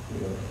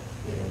 you know,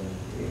 and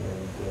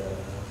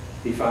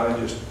he finally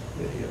just,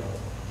 you know,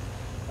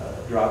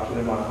 dropped it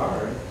in my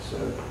heart and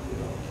said, you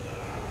know,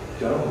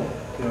 don't,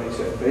 you know, he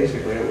said,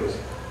 basically it was,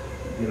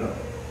 you know,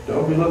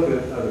 don't be looking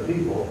at other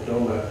people,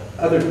 don't let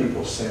other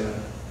people sin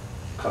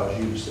cause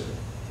you to sin.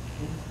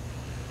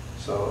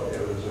 So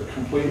it was a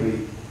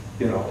completely,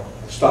 you know,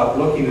 stop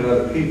looking at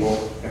other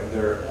people and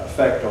their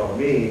effect on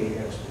me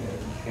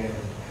and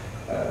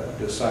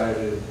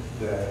decided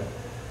that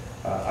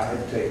I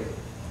had to take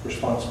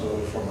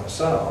responsibility for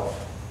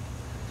myself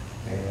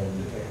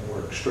and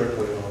work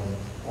strictly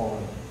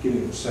on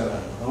getting the sin out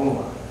of my own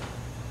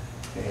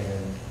life.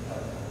 And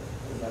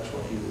that's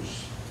what he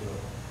was, you know,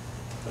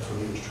 that's what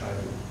he was trying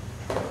to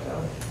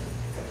tell me.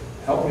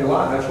 It helped me a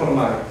lot. That's one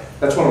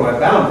of my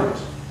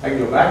boundaries. I can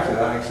go back to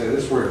that. I can say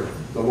this is where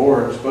the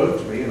Lord spoke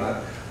to me, and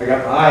I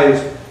got my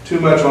eyes too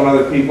much on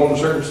other people and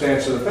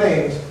circumstances of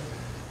things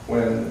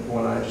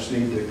when I just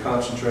need to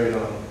concentrate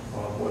on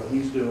what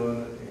He's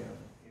doing.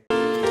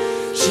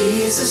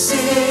 Jesus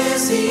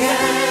is the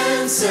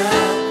answer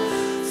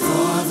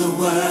for the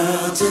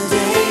world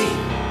today.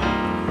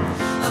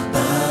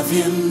 Above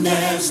Him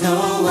there's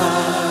no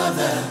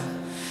other,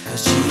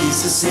 'cause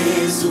Jesus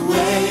is the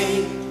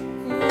way.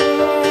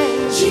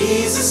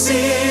 Jesus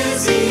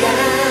is the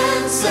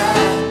answer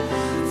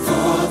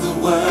for the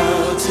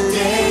world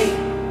today.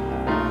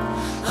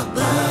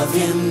 Above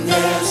Him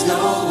there's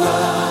no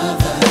other.